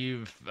know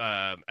you've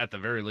at the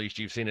very least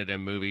you've seen it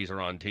in movies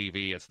or on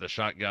TV. It's the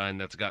shotgun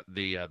that's got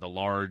the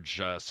large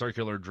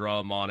circular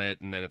drum on it,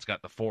 and then it's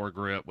got the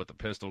foregrip with the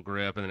pistol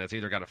grip, and then it's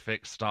either got a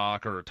fixed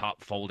stock or a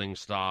top folding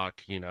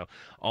stock.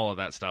 All of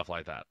that stuff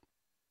like that.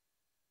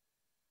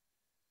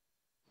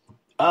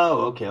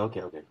 Oh, okay.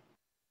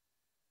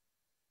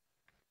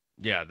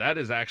 Yeah, that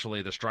is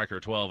actually the Striker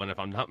 12, and if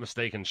I'm not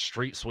mistaken,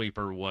 Street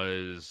Sweeper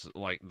was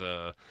like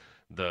the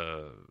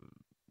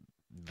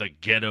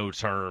ghetto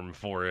term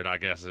for it, I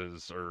guess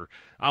or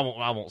I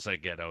won't say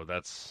ghetto.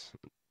 That's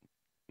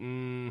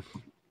yeah,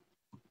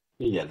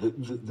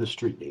 the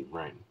street name,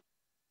 right?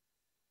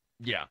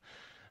 Yeah.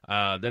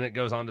 Then it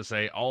goes on to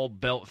say all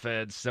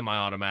belt-fed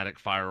semi-automatic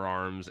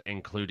firearms,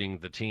 including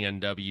the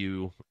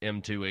TNW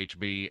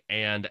M2HB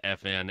and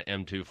FN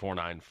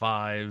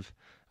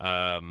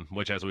M2495,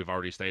 which, as we've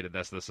already stated,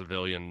 that's the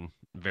civilian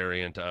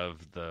variant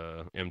of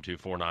the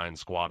M249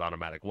 squad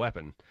automatic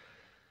weapon.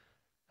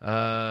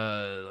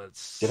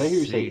 Let's Did I hear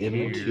you say here.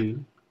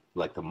 M2,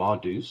 like the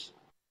Maudus?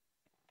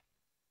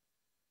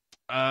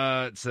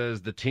 It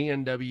says the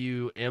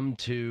TNW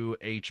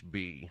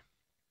M2HB.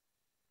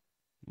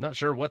 Not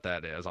sure what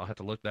that is. I'll have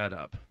to look that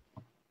up.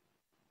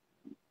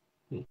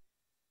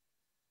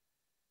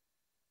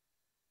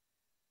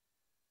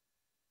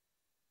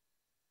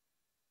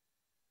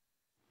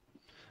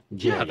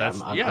 Yeah,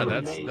 that's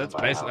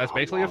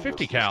basically a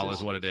 50 cal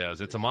is what it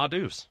is. It's a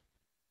Maudus.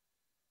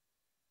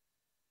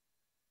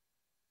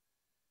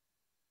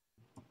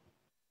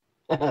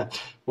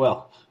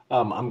 Well,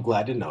 I'm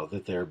glad to know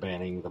that they're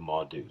banning the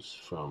Maudus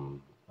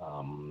from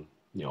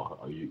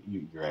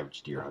your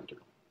average deer hunter.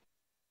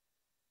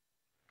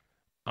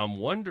 I'm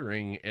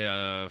wondering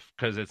if,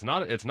 because it's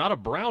not a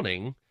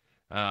Browning.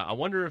 I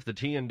wonder if the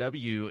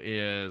TNW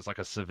is like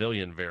a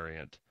civilian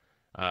variant.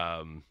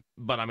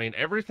 But I mean,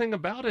 everything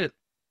about it,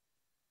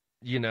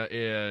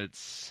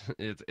 it's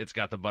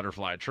got the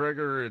butterfly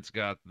trigger, it's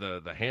got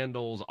the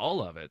handles,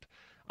 all of it.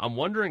 I'm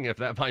wondering if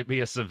that might be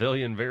a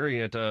civilian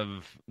variant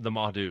of the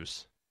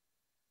Maudus.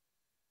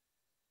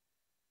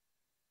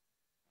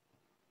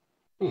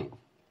 And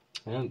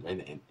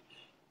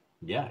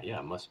yeah,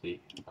 it must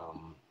be.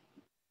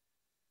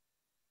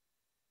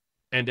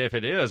 And if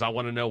it is, I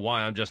want to know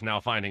why I'm just now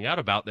finding out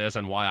about this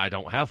and why I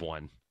don't have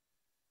one.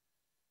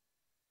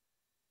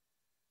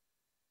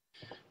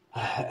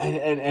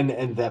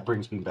 And that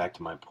brings me back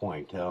to my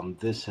point.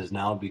 This has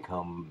now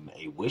become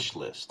a wish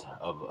list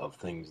of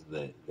things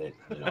that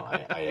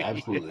I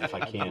absolutely, if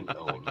I can't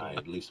own, I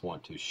at least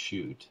want to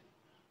shoot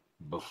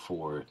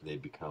before they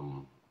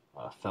become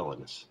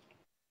felonious.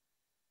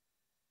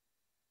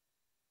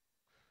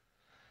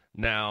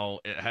 Now,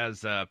 it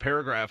has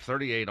paragraph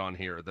 38 on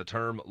here. The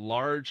term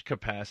large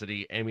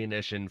capacity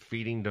ammunition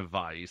feeding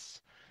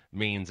device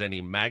means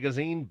any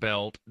magazine,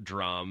 belt,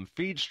 drum,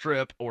 feed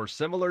strip, or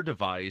similar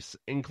device,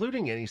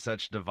 including any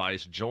such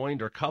device joined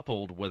or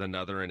coupled with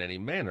another in any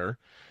manner,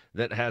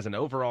 that has an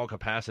overall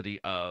capacity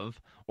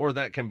of, or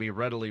that can be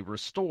readily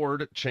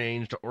restored,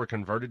 changed, or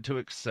converted to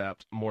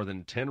accept more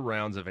than 10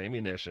 rounds of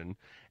ammunition,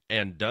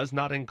 and does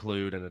not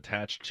include an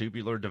attached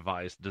tubular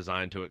device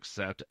designed to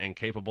accept and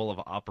capable of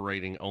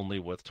operating only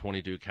with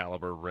 .22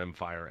 caliber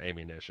rimfire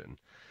ammunition.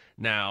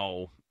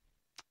 Now,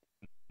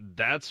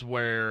 that's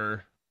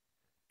where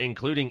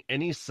including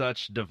any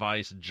such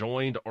device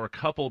joined or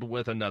coupled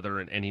with another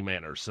in any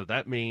manner. So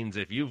that means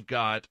if you've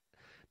got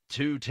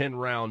two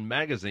 10-round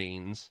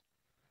magazines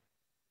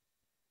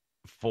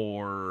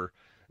for,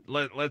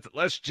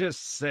 let's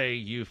just say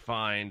you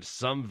find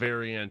some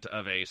variant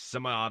of a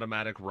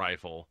semi-automatic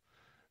rifle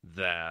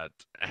that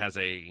has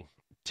a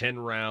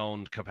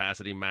 10-round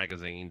capacity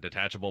magazine,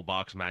 detachable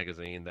box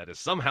magazine, that is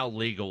somehow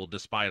legal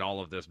despite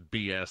all of this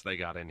BS they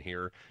got in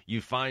here.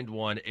 You find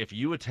one, if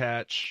you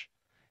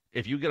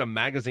get a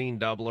magazine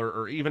doubler,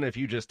 or even if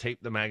you just tape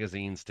the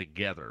magazines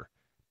together,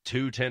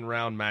 two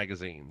 10-round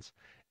magazines,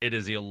 it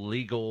is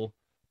illegal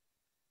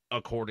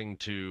according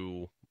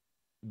to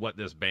what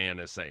this ban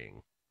is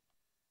saying.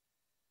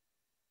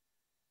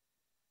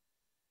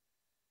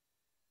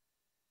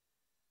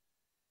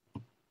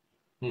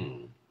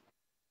 Hmm.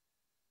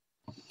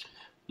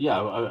 Yeah,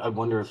 I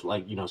wonder if,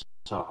 like,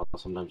 so how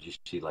sometimes you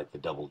see like the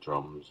double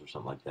drums or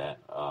something like that,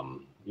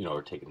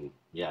 or taking,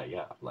 yeah,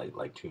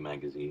 like two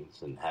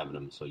magazines and having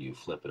them so you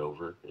flip it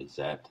over. Is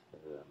that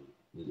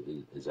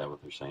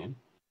what they're saying?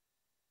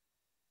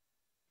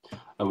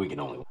 Oh, we can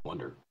only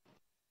wonder.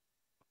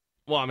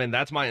 Well, I mean,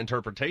 that's my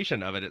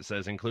interpretation of it. It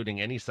says, including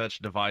any such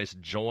device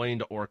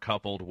joined or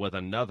coupled with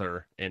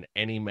another in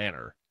any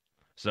manner.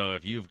 So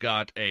if you've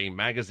got a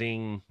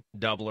magazine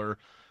doubler,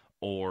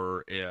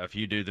 or if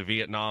you do the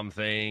Vietnam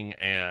thing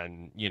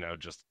and,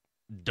 just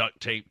duct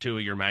tape two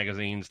of your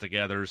magazines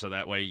together so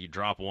that way you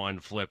drop one,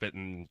 flip it,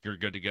 and you're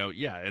good to go.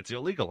 Yeah, it's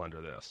illegal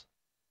under this.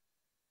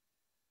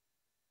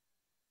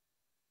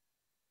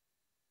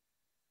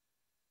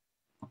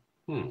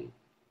 Hmm.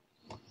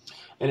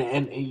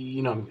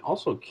 And I'm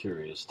also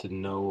curious to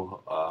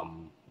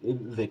know.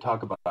 They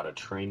talk about a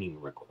training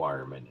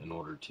requirement in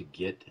order to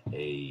get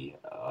a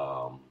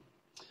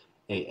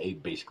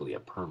basically a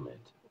permit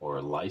or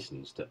a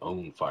license to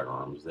own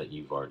firearms that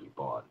you've already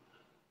bought.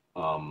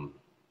 Um,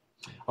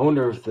 I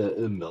wonder if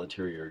the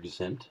military are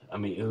exempt. I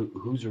mean,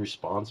 who's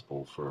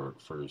responsible for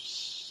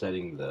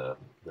setting the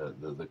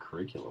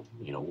curriculum?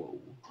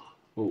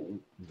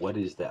 What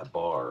is that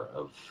bar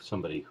of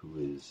somebody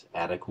who is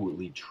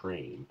adequately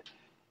trained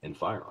in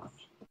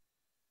firearms?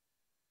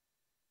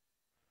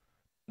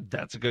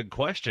 That's a good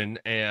question,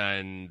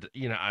 and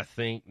I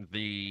think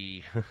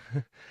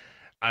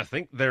I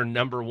think their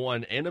number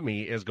one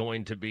enemy is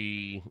going to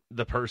be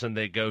the person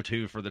they go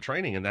to for the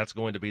training, and that's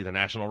going to be the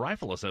National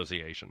Rifle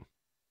Association.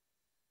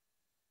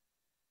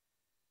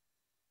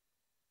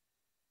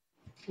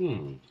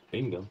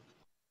 Bingo.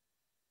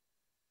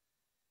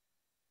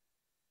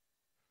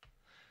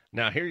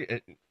 Now here,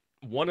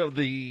 one of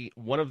the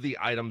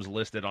items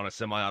listed on a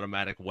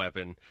semi-automatic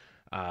weapon,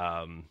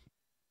 um,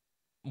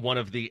 one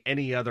of the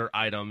any other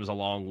items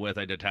along with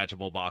a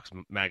detachable box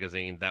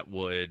magazine that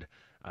would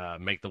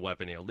make the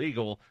weapon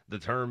illegal, the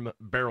term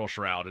barrel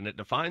shroud, and it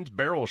defines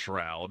barrel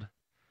shroud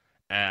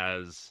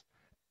as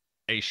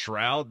a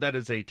shroud that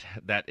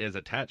is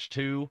attached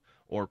to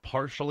or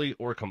partially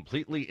or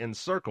completely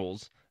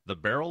encircles the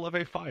barrel of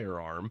a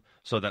firearm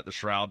so that the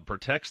shroud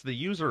protects the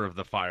user of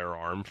the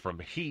firearm from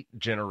heat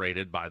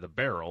generated by the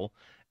barrel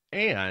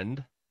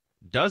and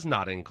does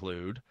not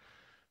include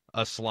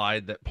a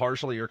slide that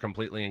partially or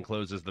completely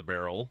encloses the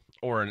barrel,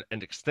 or an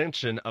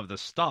extension of the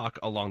stock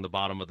along the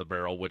bottom of the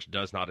barrel which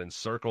does not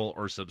encircle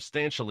or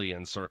substantially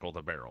encircle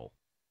the barrel.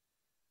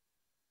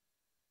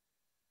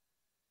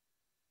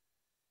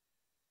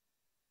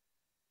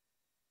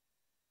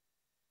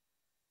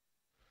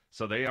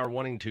 So they are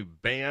wanting to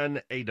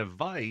ban a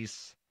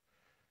device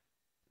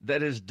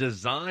that is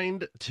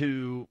designed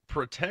to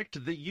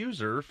protect the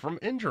user from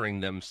injuring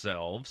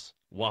themselves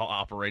while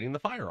operating the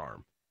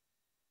firearm.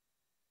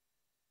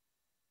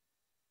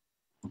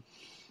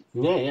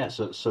 Yeah.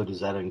 So does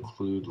that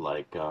include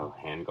like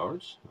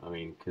handguards? I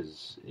mean,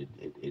 because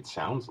it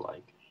sounds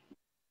like.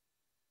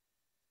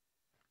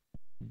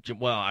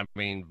 Well, I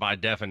mean, by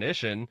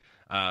definition,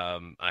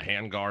 a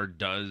handguard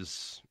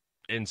does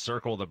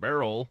encircle the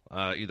barrel,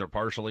 either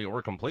partially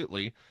or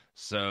completely.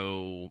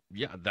 So,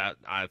 yeah, that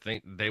I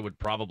think they would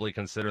probably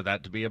consider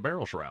that to be a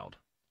barrel shroud.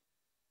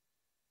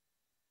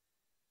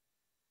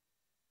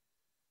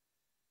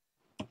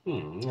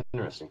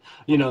 Interesting.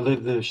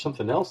 There's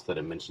something else that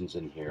it mentions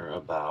in here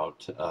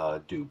about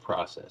due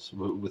process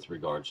with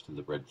regards to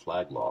the red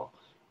flag law.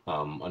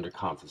 Under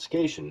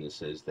confiscation, it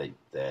says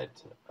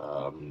that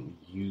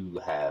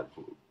you have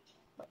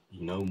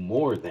no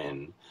more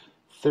than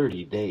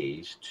 30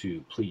 days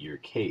to plead your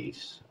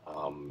case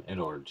in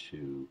order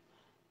to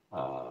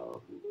uh,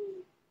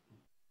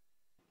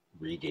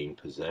 regain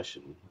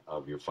possession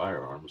of your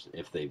firearms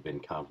if they've been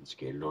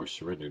confiscated or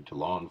surrendered to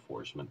law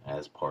enforcement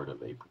as part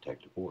of a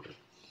protective order.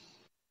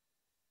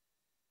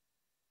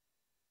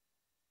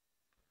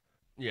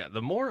 Yeah,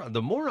 the more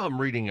I'm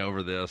reading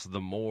over this,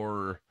 the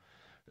more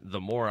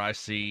I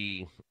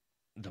see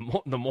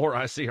the more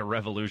I see a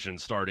revolution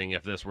starting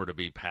if this were to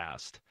be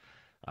passed.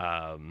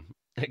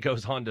 It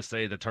goes on to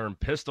say the term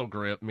pistol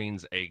grip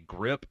means a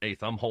grip, a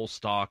thumbhole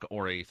stock,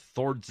 or a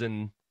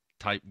Thordsen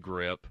type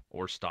grip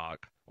or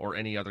stock, or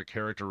any other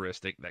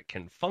characteristic that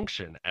can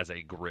function as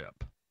a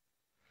grip.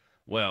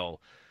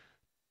 Well,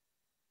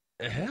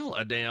 hell,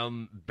 a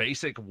damn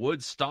basic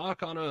wood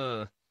stock on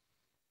a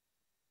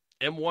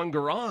M1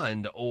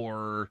 Garand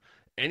or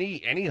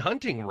any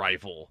hunting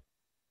rifle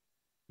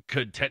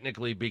could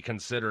technically be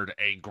considered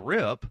a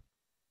grip.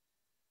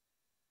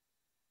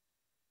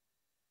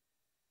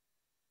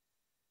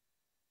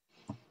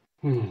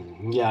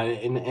 Yeah,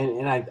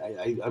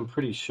 I'm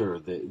pretty sure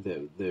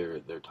that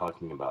they're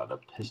talking about a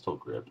pistol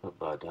grip,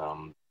 but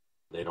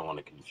they don't want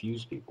to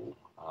confuse people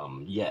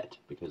yet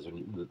because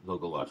they'll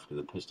go after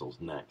the pistols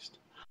next.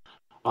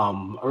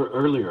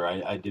 Earlier,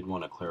 I did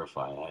want to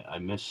clarify. I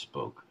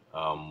misspoke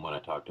when I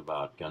talked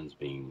about guns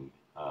being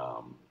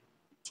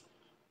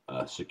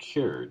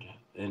secured,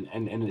 and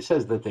it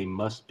says that they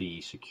must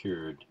be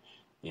secured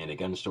in a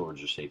gun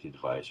storage or safety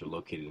device or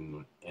located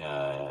in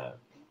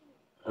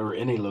or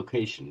in a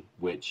location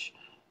which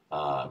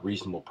a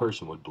reasonable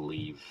person would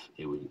believe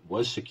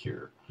was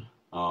secure,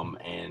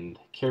 and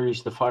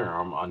carries the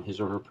firearm on his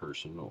or her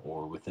person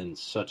or within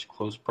such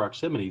close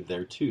proximity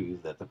thereto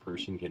that the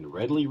person can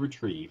readily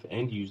retrieve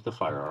and use the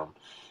firearm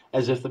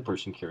as if the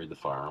person carried the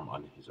firearm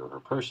on his or her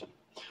person.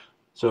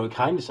 So it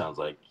kind of sounds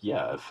like,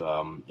 yeah,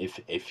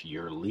 if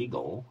you're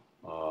legal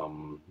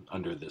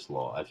under this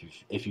law,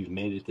 if you've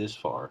made it this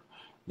far,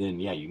 then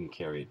yeah, you can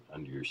carry it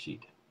under your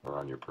seat or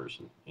on your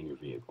person in your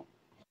vehicle.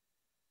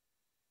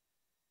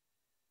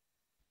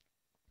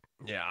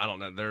 Yeah, I don't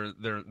know.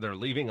 They're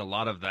leaving a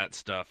lot of that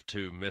stuff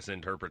to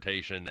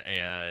misinterpretation,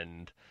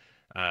 and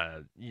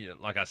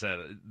like I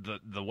said,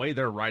 the way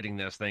they're writing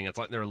this thing, it's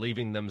like they're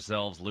leaving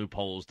themselves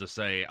loopholes to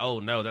say,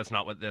 "Oh no, that's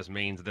not what this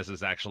means. This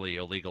is actually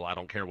illegal. I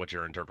don't care what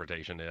your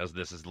interpretation is.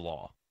 This is the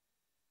law."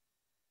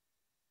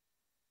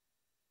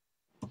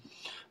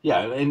 Yeah,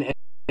 and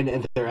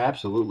they're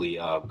absolutely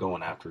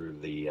going after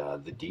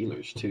the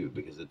dealers too,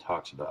 because it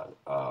talks about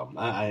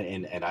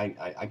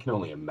I can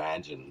only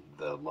imagine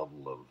the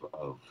level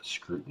of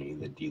scrutiny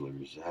that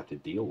dealers have to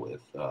deal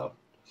with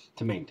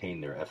to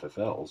maintain their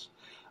FFLs,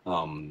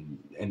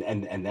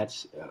 and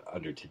that's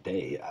under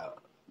today's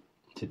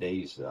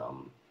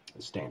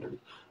standard.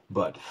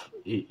 But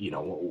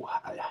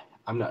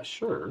I'm not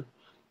sure,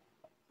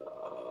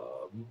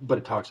 but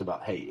it talks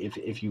about, hey,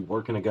 if you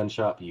work in a gun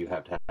shop, you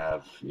have to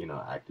have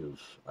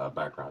active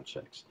background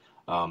checks.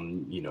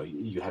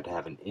 You have to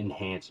have an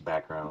enhanced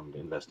background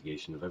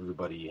investigation of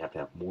everybody. You have to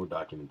have more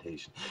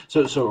documentation.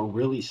 So it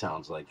really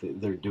sounds like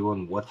they're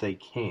doing what they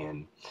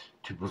can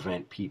to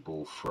prevent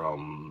people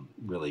from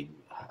really,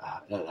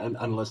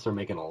 unless they're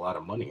making a lot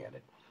of money at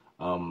it,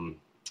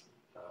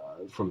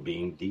 from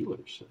being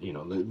dealers.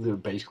 They're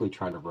basically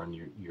trying to run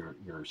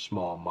your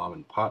small mom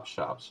and pop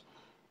shops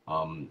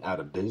out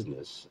of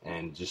business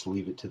and just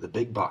leave it to the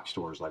big box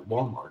stores like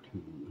Walmart,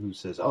 who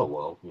says, oh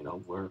well,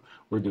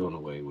 we're doing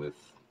away with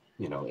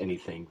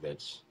anything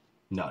that's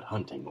not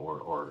hunting,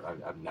 or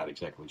I'm not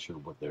exactly sure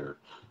what their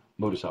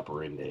modus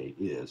operandi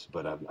is,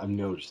 but I've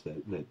noticed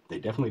that they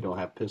definitely don't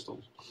have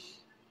pistols,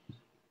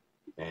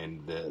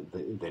 and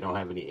they don't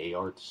have any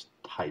AR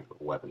type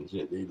weapons.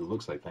 It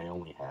looks like they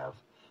only have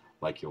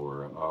like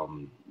your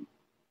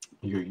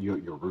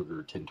Ruger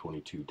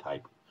 1022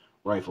 type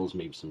rifles,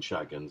 maybe some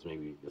shotguns,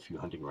 maybe a few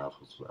hunting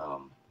rifles.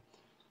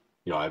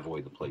 I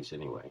avoid the place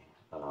anyway.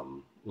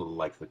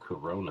 Like the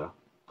Corona,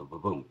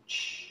 boom.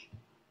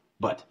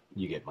 But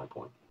you get my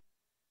point.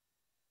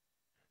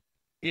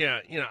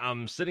 Yeah,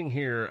 I'm sitting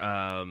here.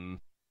 I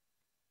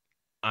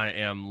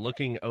am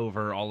looking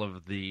over all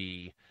of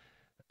the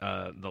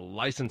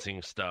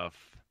licensing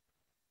stuff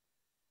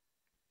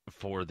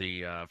for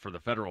the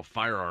federal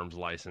firearms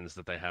license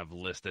that they have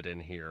listed in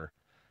here,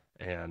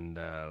 and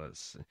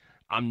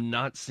I'm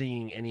not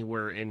seeing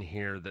anywhere in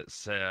here that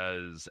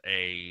says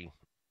a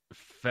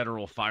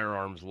federal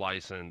firearms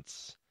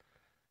license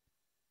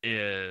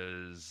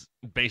is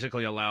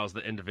basically allows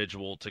the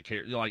individual to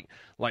carry,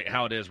 like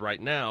how it is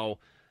right now.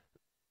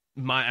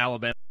 My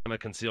Alabama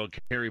concealed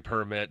carry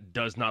permit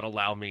does not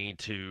allow me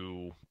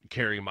to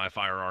carry my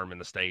firearm in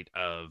the state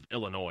of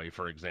Illinois,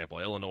 for example.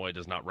 Illinois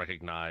does not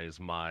recognize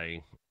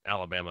my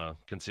Alabama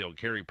concealed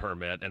carry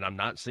permit, and I'm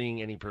not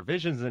seeing any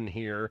provisions in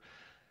here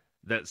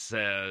that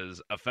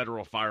says a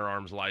federal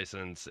firearms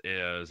license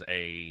is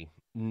a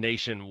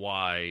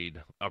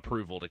nationwide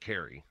approval to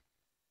carry.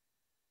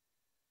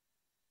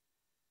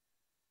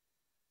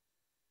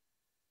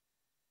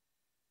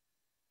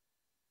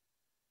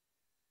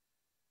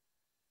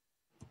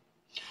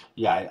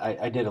 Yeah,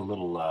 I did a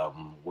little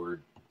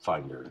word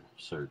finder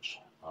search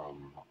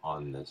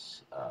on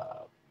this,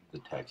 the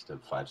text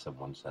of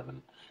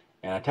 5717,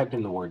 and I typed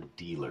in the word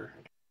dealer,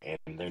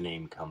 and their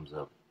name comes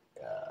up,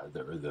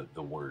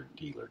 the word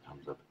dealer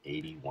comes up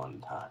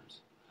 81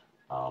 times.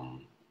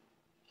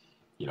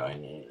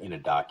 In a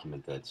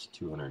document that's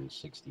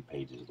 260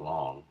 pages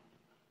long,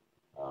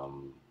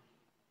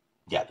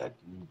 yeah,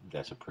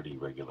 that's a pretty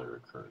regular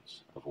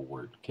occurrence of a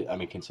word. I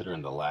mean,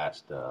 considering the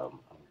last,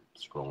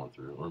 scrolling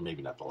through, or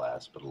maybe not the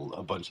last, but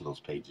a bunch of those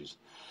pages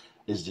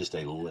is just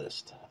a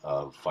list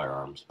of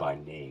firearms by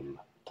name,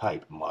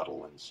 type,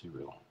 model, and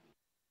serial.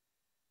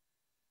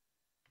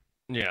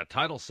 Yeah,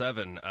 Title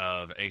 7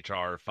 of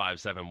HR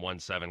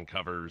 5717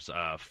 covers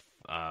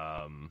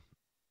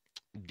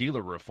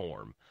dealer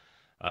reform,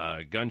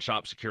 gun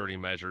shop security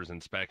measures,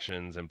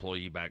 inspections,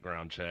 employee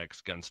background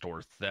checks, gun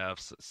store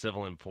thefts,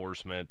 civil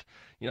enforcement.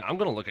 I'm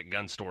going to look at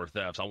gun store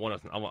thefts. I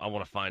want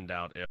to find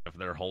out if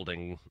they're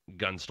holding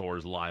gun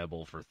stores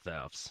liable for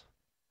thefts.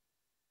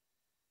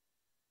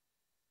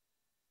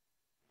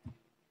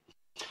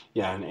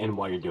 Yeah, and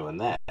while you're doing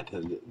that,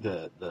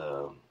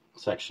 the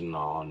section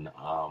on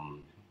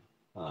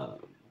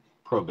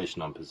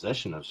prohibition on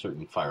possession of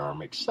certain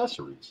firearm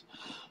accessories.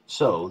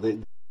 So they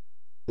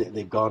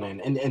they've gone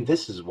in, and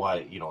this is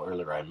why,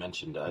 earlier I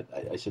mentioned,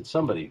 I said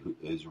somebody who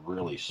is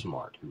really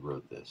smart who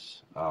wrote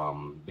this,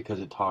 because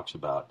it talks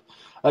about,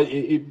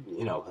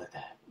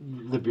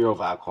 the Bureau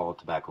of Alcohol,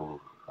 Tobacco,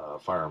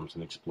 Firearms,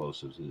 and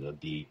Explosives,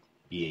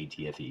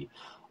 BATFE,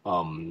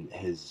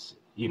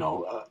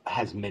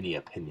 has many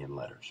opinion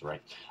letters,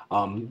 right?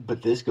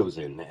 But this goes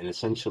in and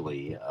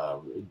essentially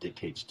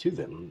dictates to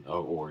them,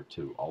 or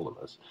to all of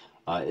us,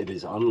 it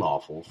is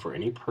unlawful for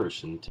any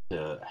person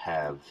to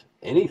have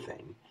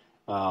anything,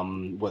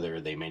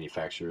 whether they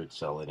manufacture it,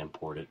 sell it,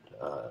 import it,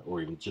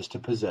 or even just to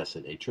possess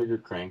it, a trigger,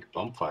 crank,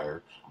 bump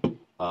fire,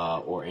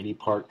 or any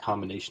part,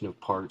 combination of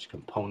parts,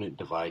 component,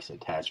 device,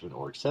 attachment,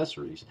 or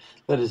accessories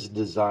that is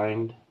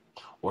designed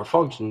or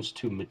functions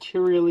to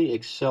materially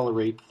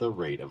accelerate the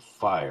rate of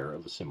fire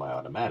of a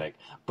semi-automatic,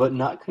 but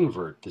not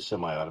convert the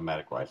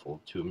semi-automatic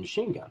rifle to a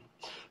machine gun.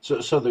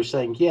 So they're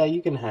saying, yeah,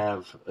 you can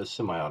have a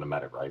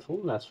semi-automatic rifle,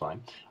 and that's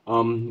fine,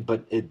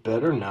 but it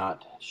better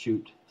not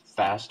shoot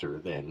faster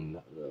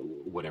than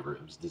whatever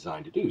it was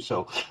designed to do.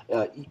 So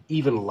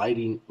even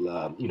lighting,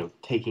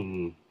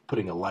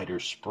 putting a lighter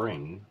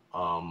spring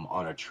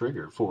on a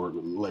trigger for,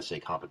 let's say,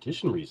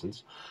 competition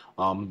reasons,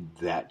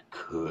 that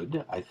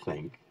could, I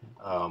think,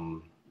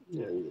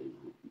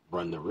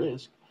 run the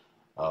risk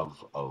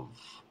of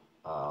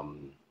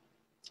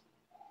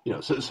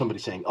so somebody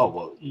saying, oh,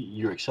 well,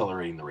 you're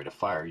accelerating the rate of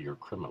fire, you're a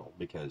criminal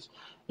because,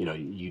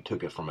 you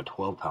took it from a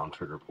 12-pound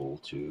trigger pull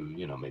to,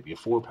 maybe a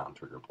 4-pound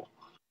trigger pull.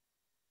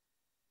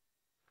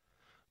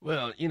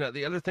 Well,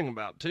 the other thing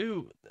about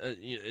too,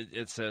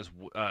 it says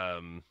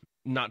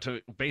not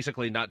to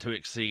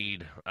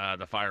exceed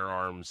the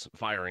firearms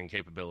firing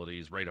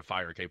capabilities, rate of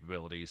fire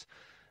capabilities.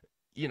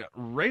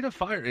 Rate of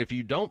fire, if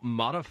you don't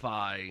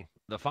modify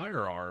the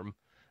firearm,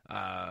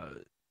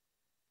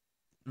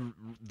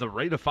 the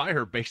rate of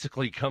fire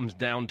basically comes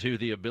down to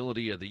the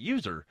ability of the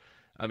user.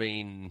 I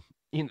mean,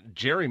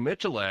 Jerry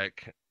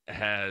Michalek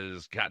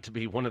has got to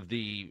be one of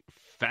the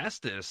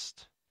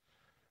fastest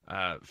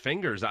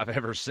fingers I've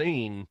ever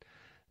seen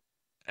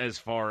as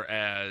far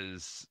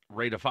as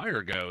rate of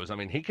fire goes. I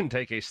mean, he can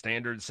take a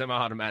standard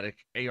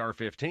semi-automatic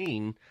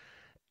AR-15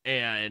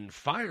 and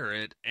fire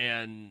it,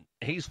 and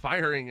he's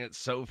firing it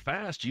so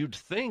fast you'd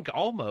think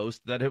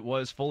almost that it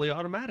was fully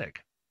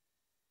automatic.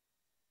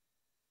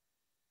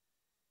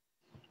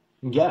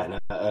 Yeah,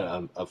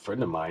 and a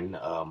friend of mine,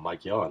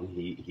 Mike Yon,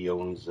 he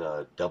owns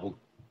Double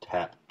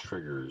Tap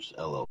Triggers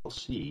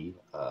LLC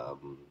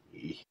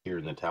here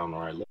in the town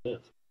where I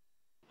live,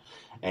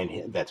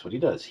 and that's what he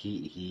does.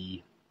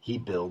 He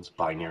builds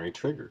binary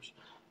triggers,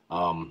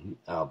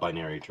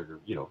 binary trigger,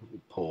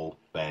 pull,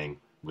 bang,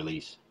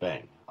 release,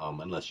 bang,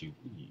 unless you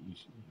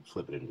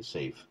flip it into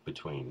safe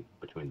between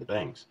the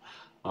bangs.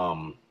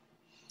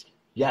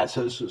 Yeah,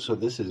 so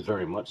this is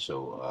very much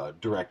so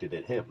directed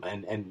at him,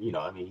 and I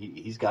mean,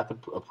 he's got the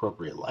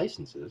appropriate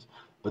licenses,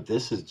 but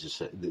this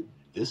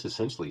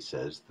essentially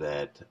says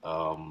that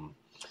on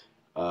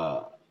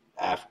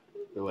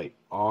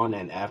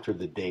and after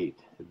the date,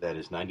 that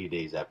is 90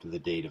 days after the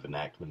date of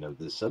enactment of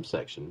this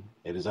subsection,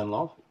 it is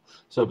unlawful.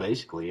 So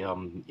basically,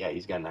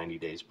 he's got 90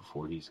 days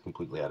before he's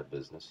completely out of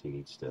business. He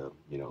needs to,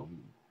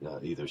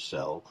 either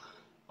sell,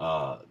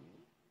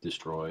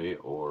 destroy,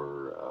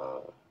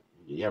 or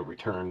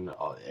return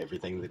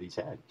everything that he's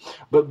had.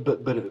 But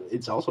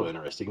it's also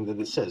interesting that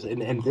it says,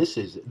 and this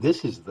is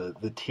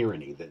the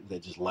tyranny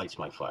that just lights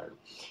my fire.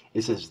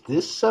 It says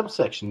this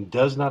subsection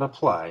does not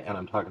apply, and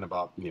I'm talking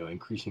about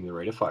increasing the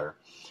rate of fire.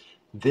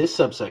 This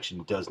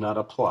subsection does not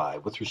apply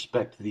with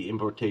respect to the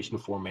importation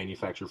for,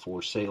 manufacture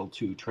for, sale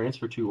to,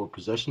 transfer to, or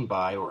possession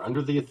by, or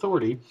under the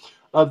authority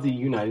of the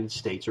United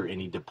States or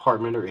any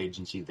department or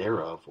agency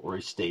thereof, or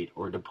a state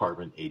or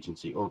department,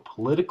 agency, or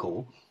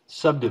political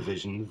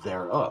subdivision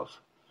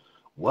thereof.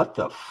 What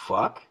the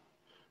fuck?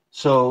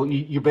 So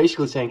you're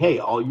basically saying, hey,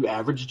 all you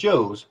average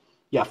Joes,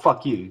 yeah,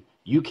 fuck you.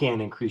 You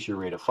can't increase your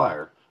rate of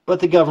fire. But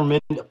the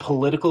government,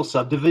 political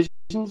subdivisions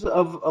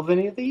of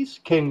any of these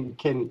they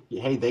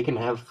can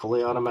have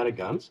fully automatic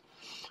guns?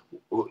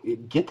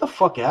 Get the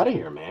fuck out of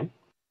here, man.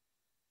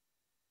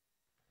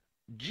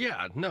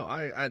 Yeah, no,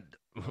 I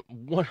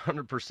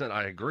 100%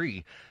 I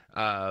agree.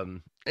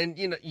 And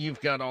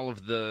you've got all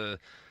of the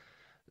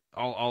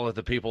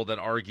people that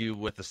argue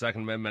with the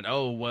Second Amendment.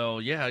 Oh,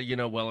 well, yeah,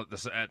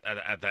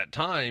 at that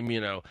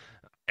time,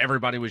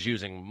 everybody was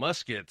using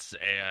muskets,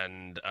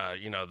 and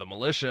the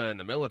militia and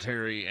the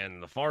military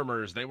and the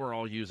farmers, they were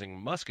all using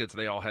muskets.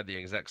 They all had the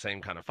exact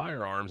same kind of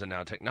firearms, and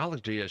now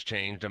technology has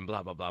changed and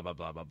blah blah blah blah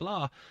blah blah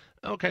blah.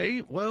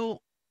 Okay,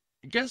 well,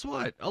 guess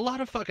what? A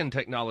lot of fucking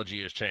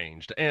technology has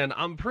changed, and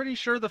I'm pretty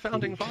sure the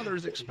founding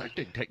fathers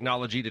expected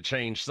technology to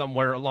change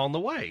somewhere along the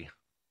way.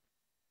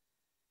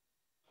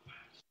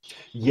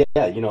 Yeah,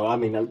 I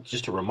mean,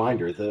 just a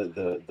reminder,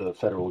 the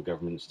federal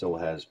government still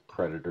has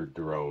Predator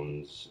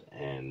drones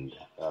and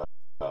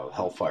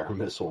Hellfire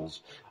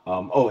missiles,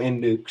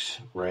 and nukes,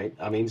 right?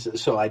 I mean,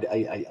 so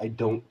I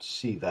don't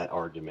see that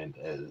argument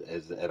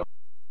as at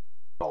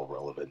all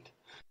relevant.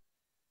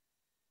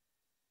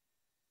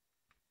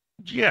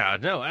 Yeah,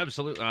 no,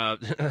 absolutely.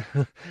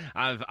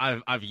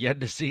 I've yet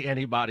to see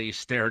anybody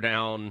stare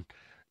down,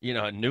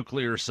 a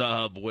nuclear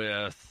sub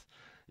with,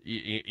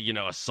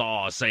 a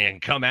saw saying,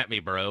 "Come at me,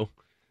 bro."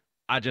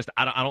 I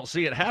don't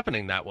see it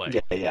happening that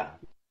Yeah, way. yeah.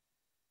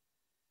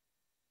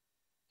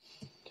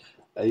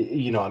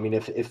 I mean,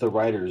 if the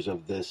writers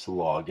of this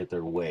law get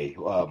their way,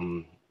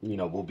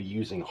 we'll be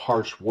using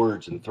harsh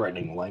words and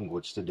threatening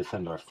language to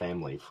defend our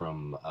family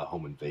from a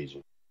home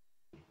invasion.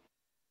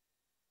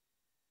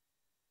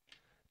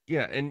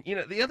 Yeah, and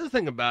the other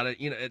thing about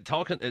it,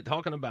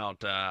 talking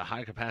about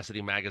high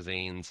capacity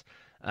magazines,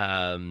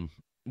 um,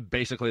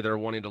 basically they're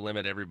wanting to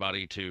limit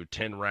everybody to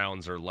 10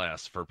 rounds or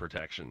less for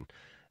protection.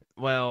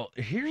 Well,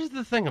 here's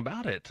the thing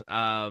about it.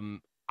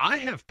 I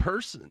have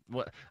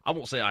well, I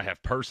won't say I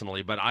have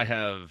personally, but I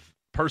have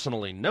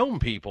personally known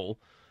people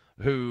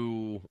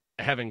who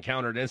have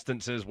encountered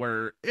instances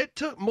where it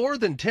took more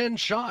than 10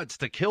 shots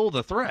to kill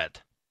the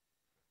threat.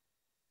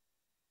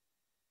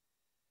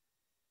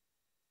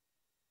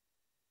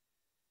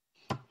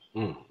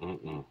 Mm, mm,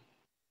 mm.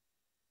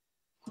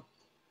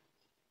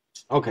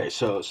 Okay,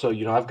 so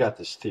I've got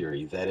this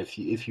theory that if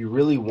you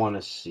really want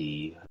to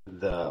see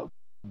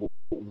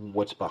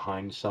what's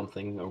behind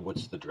something or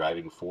what's the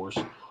driving force,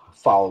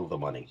 follow the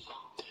money.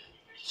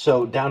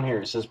 So down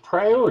here it says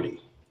priority.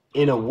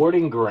 In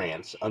awarding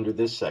grants under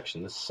this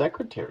section, the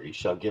Secretary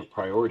shall give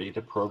priority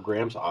to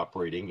programs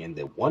operating in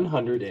the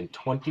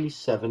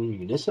 127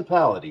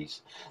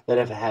 municipalities that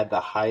have had the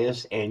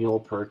highest annual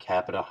per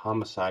capita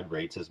homicide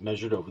rates as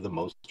measured over the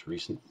most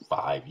recent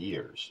 5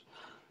 years.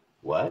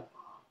 What?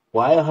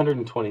 Why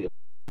 120?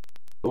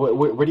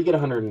 Where do you get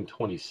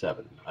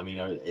 127? I mean,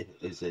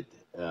 is it?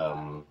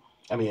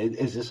 I mean,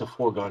 is this a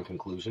foregone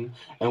conclusion?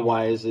 And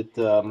why is it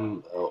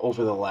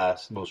over the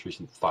last most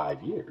recent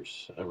 5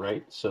 years?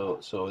 Right. So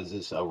is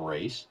this a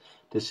race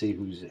to see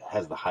who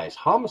has the highest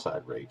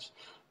homicide rates,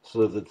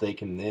 so that they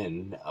can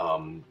then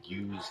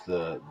use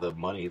the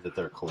money that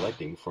they're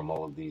collecting from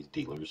all of these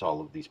dealers, all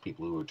of these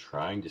people who are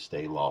trying to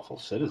stay lawful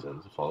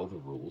citizens, follow the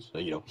rules.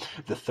 The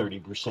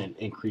 30%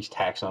 increased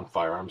tax on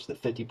firearms, the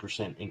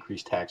 50%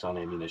 increased tax on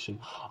ammunition.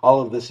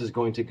 All of this is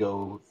going to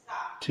go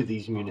to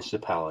these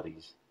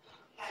municipalities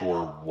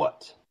for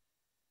what?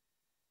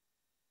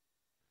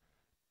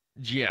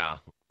 Yeah,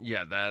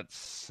 yeah,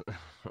 that's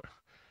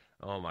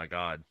oh my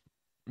God.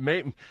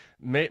 Maybe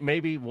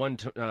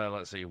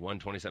let's see,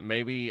 127.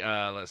 Maybe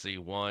let's see,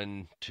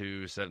 1,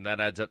 2, 7. That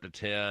adds up to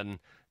 10.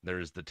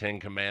 There's the 10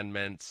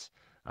 Commandments.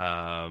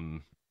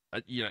 Um,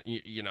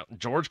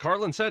 George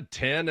Carlin said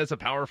 10 is a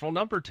powerful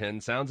number. 10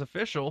 sounds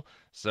official.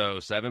 So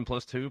 7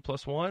 + 2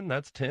 + 1,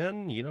 that's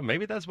 10.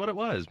 Maybe that's what it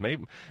was.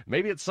 Maybe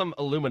it's some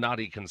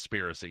Illuminati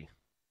conspiracy.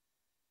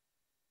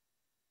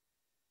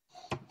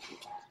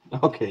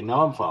 Okay,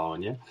 now I'm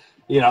following you.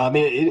 I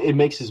mean, it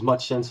makes as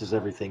much sense as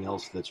everything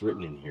else that's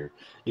written in here.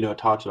 It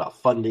talks about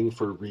funding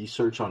for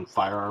research on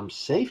firearms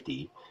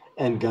safety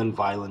and gun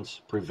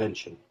violence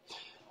prevention.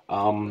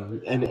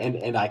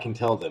 And I can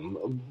tell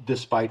them,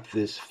 despite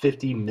this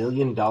 $50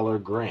 million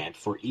grant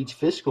for each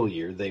fiscal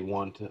year they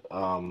want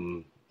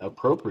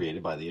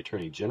appropriated by the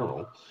Attorney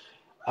General,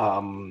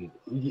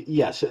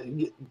 yes,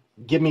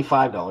 give me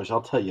 $5.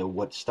 I'll tell you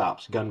what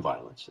stops gun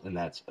violence, and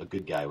that's a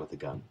good guy with a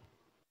gun.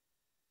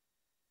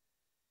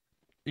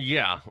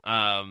 Yeah.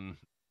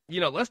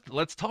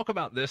 Let's talk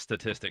about this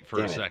statistic for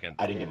a Damn it! second.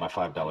 I didn't get my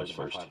 $5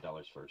 first.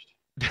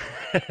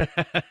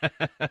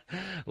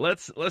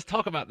 Let's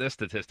talk about this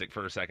statistic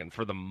for a second.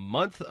 For the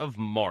month of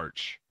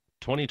March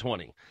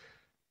 2020,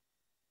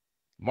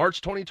 March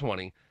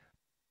 2020,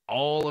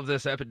 all of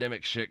this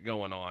epidemic shit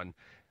going on,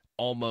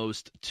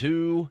 almost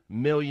 2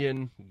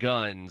 million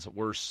guns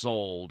were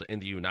sold in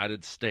the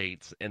United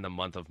States in the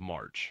month of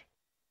March.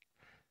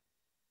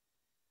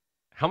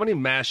 How many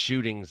mass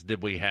shootings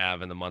did we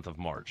have in the month of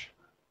March?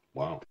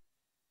 Wow.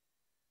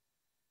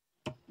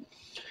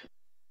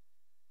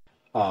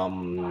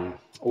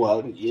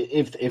 Well,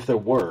 if there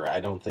were,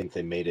 I don't think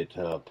they made it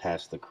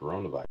past the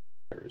coronavirus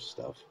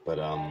stuff. But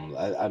I'm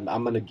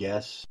gonna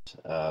guess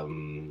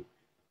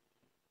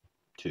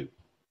two.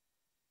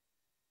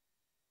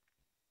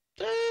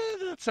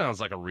 That sounds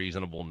like a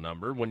reasonable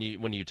number when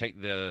you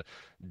take the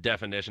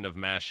definition of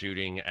mass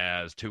shooting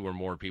as two or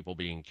more people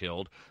being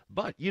killed.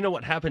 But you know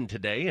what happened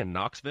today in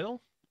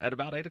Knoxville at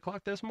about 8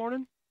 o'clock this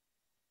morning?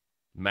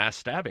 Mass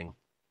stabbing.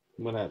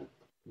 What happened?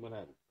 What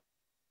happened?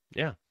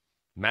 Yeah,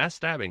 mass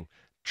stabbing.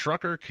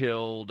 Trucker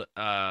killed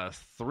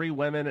 3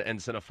 women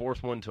and sent a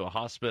fourth one to a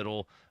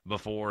hospital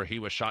before he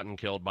was shot and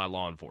killed by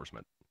law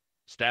enforcement.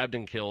 Stabbed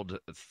and killed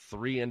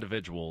 3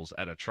 individuals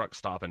at a truck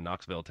stop in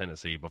Knoxville,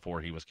 Tennessee,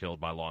 before he was killed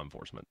by law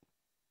enforcement.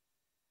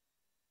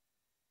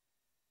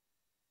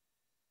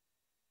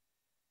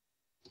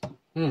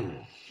 Hmm.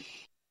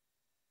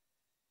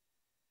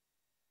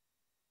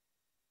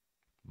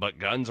 But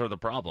guns are the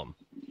problem.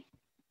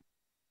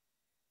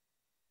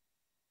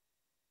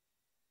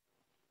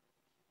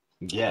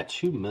 Yeah,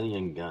 2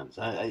 million guns.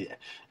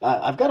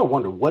 I've got to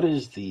wonder what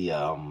is the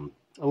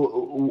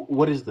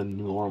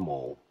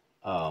normal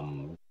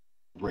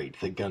rate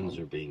that guns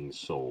are being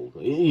sold.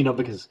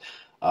 Because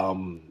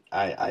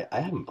I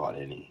haven't bought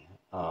any,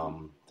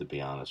 to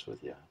be honest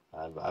with you.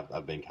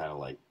 I've been kind of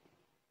like,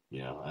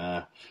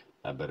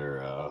 I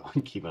better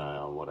keep an eye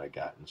on what I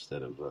got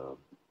instead of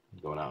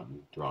going out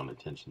and drawing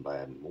attention by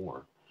adding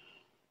more.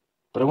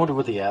 But I wonder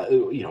what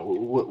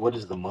what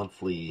is the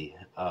monthly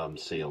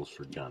sales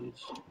for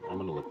guns? I'm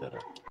going to look that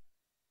up.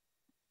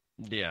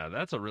 Yeah,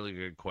 that's a really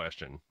good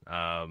question.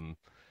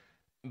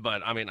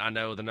 But I mean, I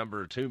know the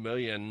number 2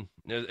 million,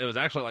 it was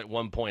actually like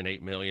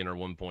 1.8 million or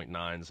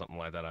 1.9, something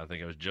like that. I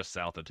think it was just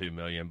south of 2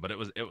 million, but it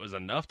was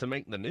enough to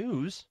make the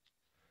news.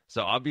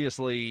 So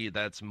obviously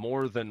that's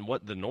more than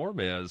what the norm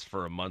is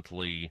for a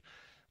monthly,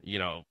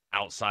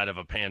 outside of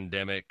a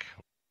pandemic,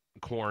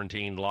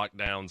 quarantine,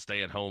 lockdown,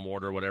 stay at home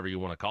order, whatever you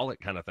want to call it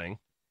kind of thing.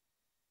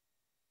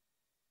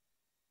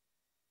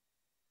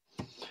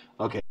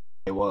 Okay,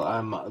 well,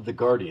 I'm the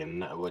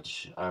Guardian,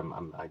 which I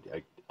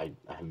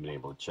haven't been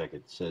able to check.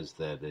 It says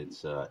that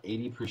it's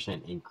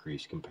 80%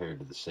 increase compared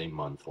to the same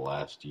month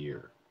last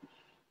year.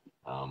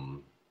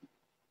 Um,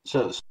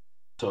 so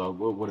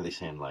what are they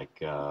saying? Like,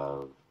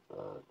 yeah.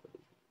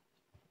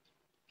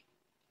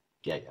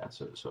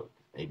 So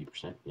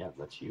 80%, yeah,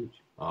 that's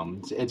huge.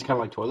 It's kind of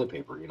like toilet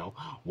paper.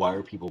 Why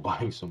are people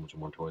buying so much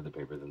more toilet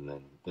paper than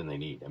they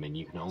need? I mean,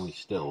 you can only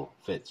still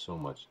fit so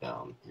much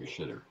down your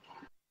shitter.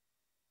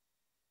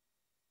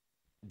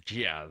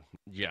 Yeah,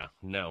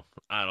 no,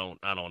 I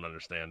don't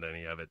understand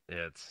any of it.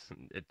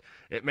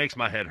 It makes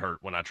my head hurt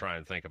when I try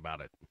and think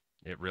about it.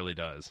 It really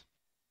does.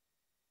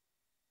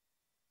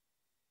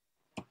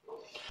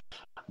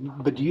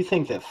 But do you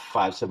think that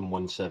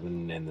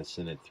 5717 and the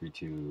Senate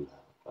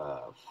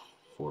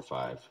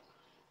 3245,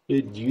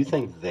 do you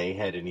think they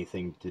had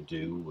anything to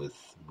do with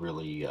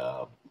really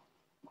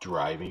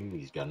driving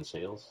these gun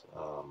sales?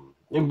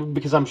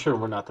 Because I'm sure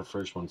we're not the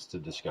first ones to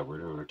discover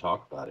it or to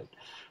talk about it.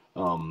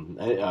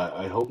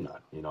 I hope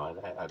not.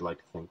 I'd like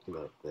to think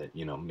that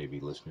maybe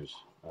listeners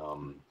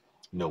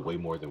know way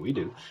more than we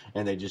do,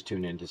 and they just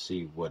tune in to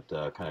see what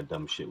kind of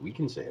dumb shit we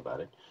can say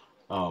about it.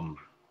 Um,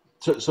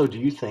 so do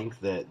you think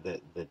that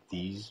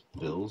these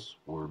bills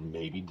were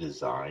maybe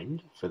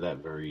designed for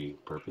that very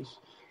purpose,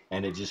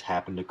 and it just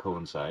happened to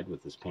coincide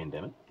with this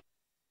pandemic?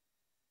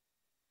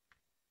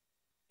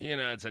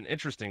 It's an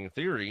interesting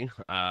theory.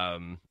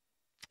 And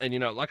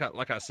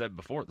like I said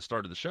before at the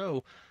start of the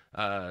show,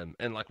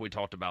 and like we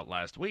talked about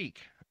last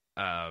week,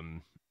 HR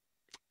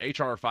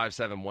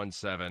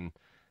 5717,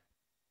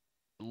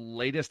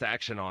 latest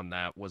action on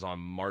that was on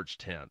March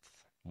 10th,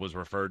 was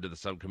referred to the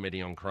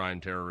Subcommittee on Crime,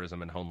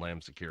 Terrorism, and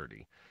Homeland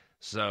Security.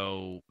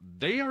 So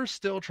they are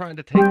still trying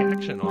to take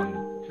action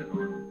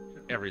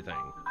on everything.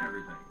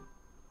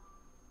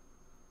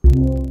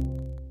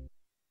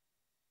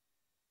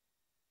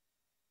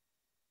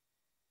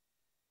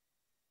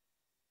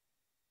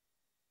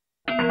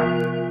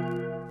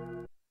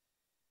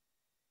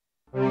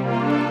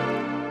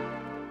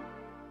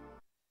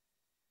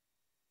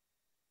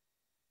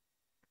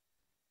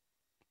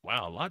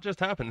 Wow, a lot just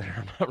happened there.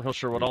 I'm not real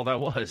sure what all that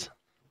was.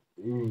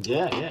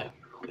 Yeah.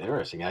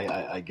 Interesting.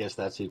 I guess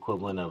that's the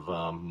equivalent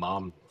of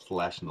mom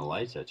flashing the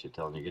lights at you,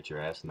 telling you to get your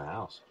ass in the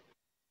house.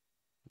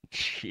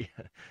 Yeah,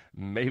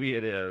 maybe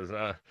it is.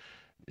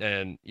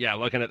 And yeah,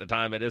 looking at the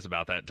time, it is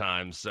about that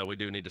time. So we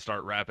do need to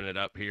start wrapping it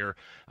up here.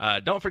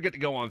 Don't forget to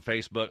go on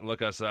Facebook and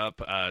look us up,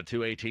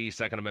 2AT,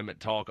 Second Amendment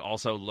Talk.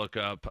 Also look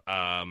up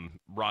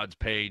Rod's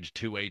page,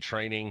 2A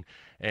Training,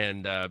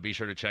 and be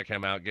sure to check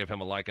him out. Give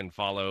him a like and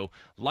follow.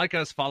 Like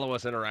us, follow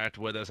us, interact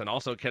with us, and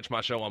also catch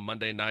my show on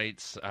Monday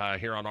nights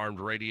here on Armed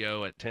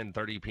Radio at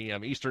 10:30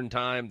 p.m. Eastern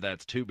Time.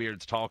 That's Two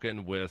Beards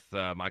Talking with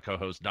my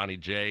co-host, Donnie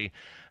J.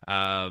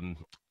 I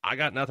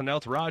got nothing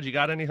else. Rod, you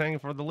got anything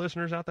for the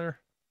listeners out there?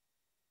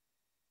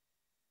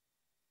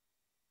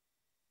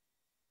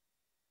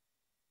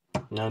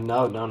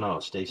 No.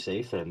 Stay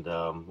safe and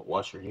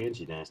wash your hands,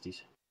 you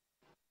nasties.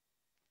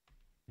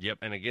 Yep,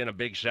 and again, a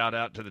big shout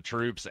out to the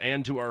troops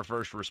and to our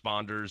first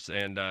responders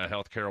and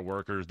healthcare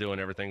workers doing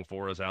everything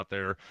for us out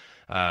there.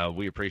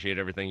 We appreciate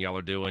everything y'all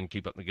are doing.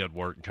 Keep up the good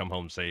work and come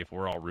home safe.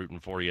 We're all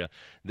rooting for you.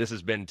 This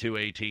has been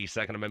 2AT,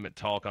 Second Amendment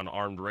Talk on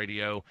Armed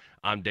Radio.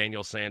 I'm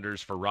Daniel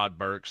Sanders for Rod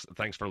Burks.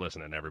 Thanks for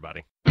listening,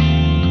 everybody.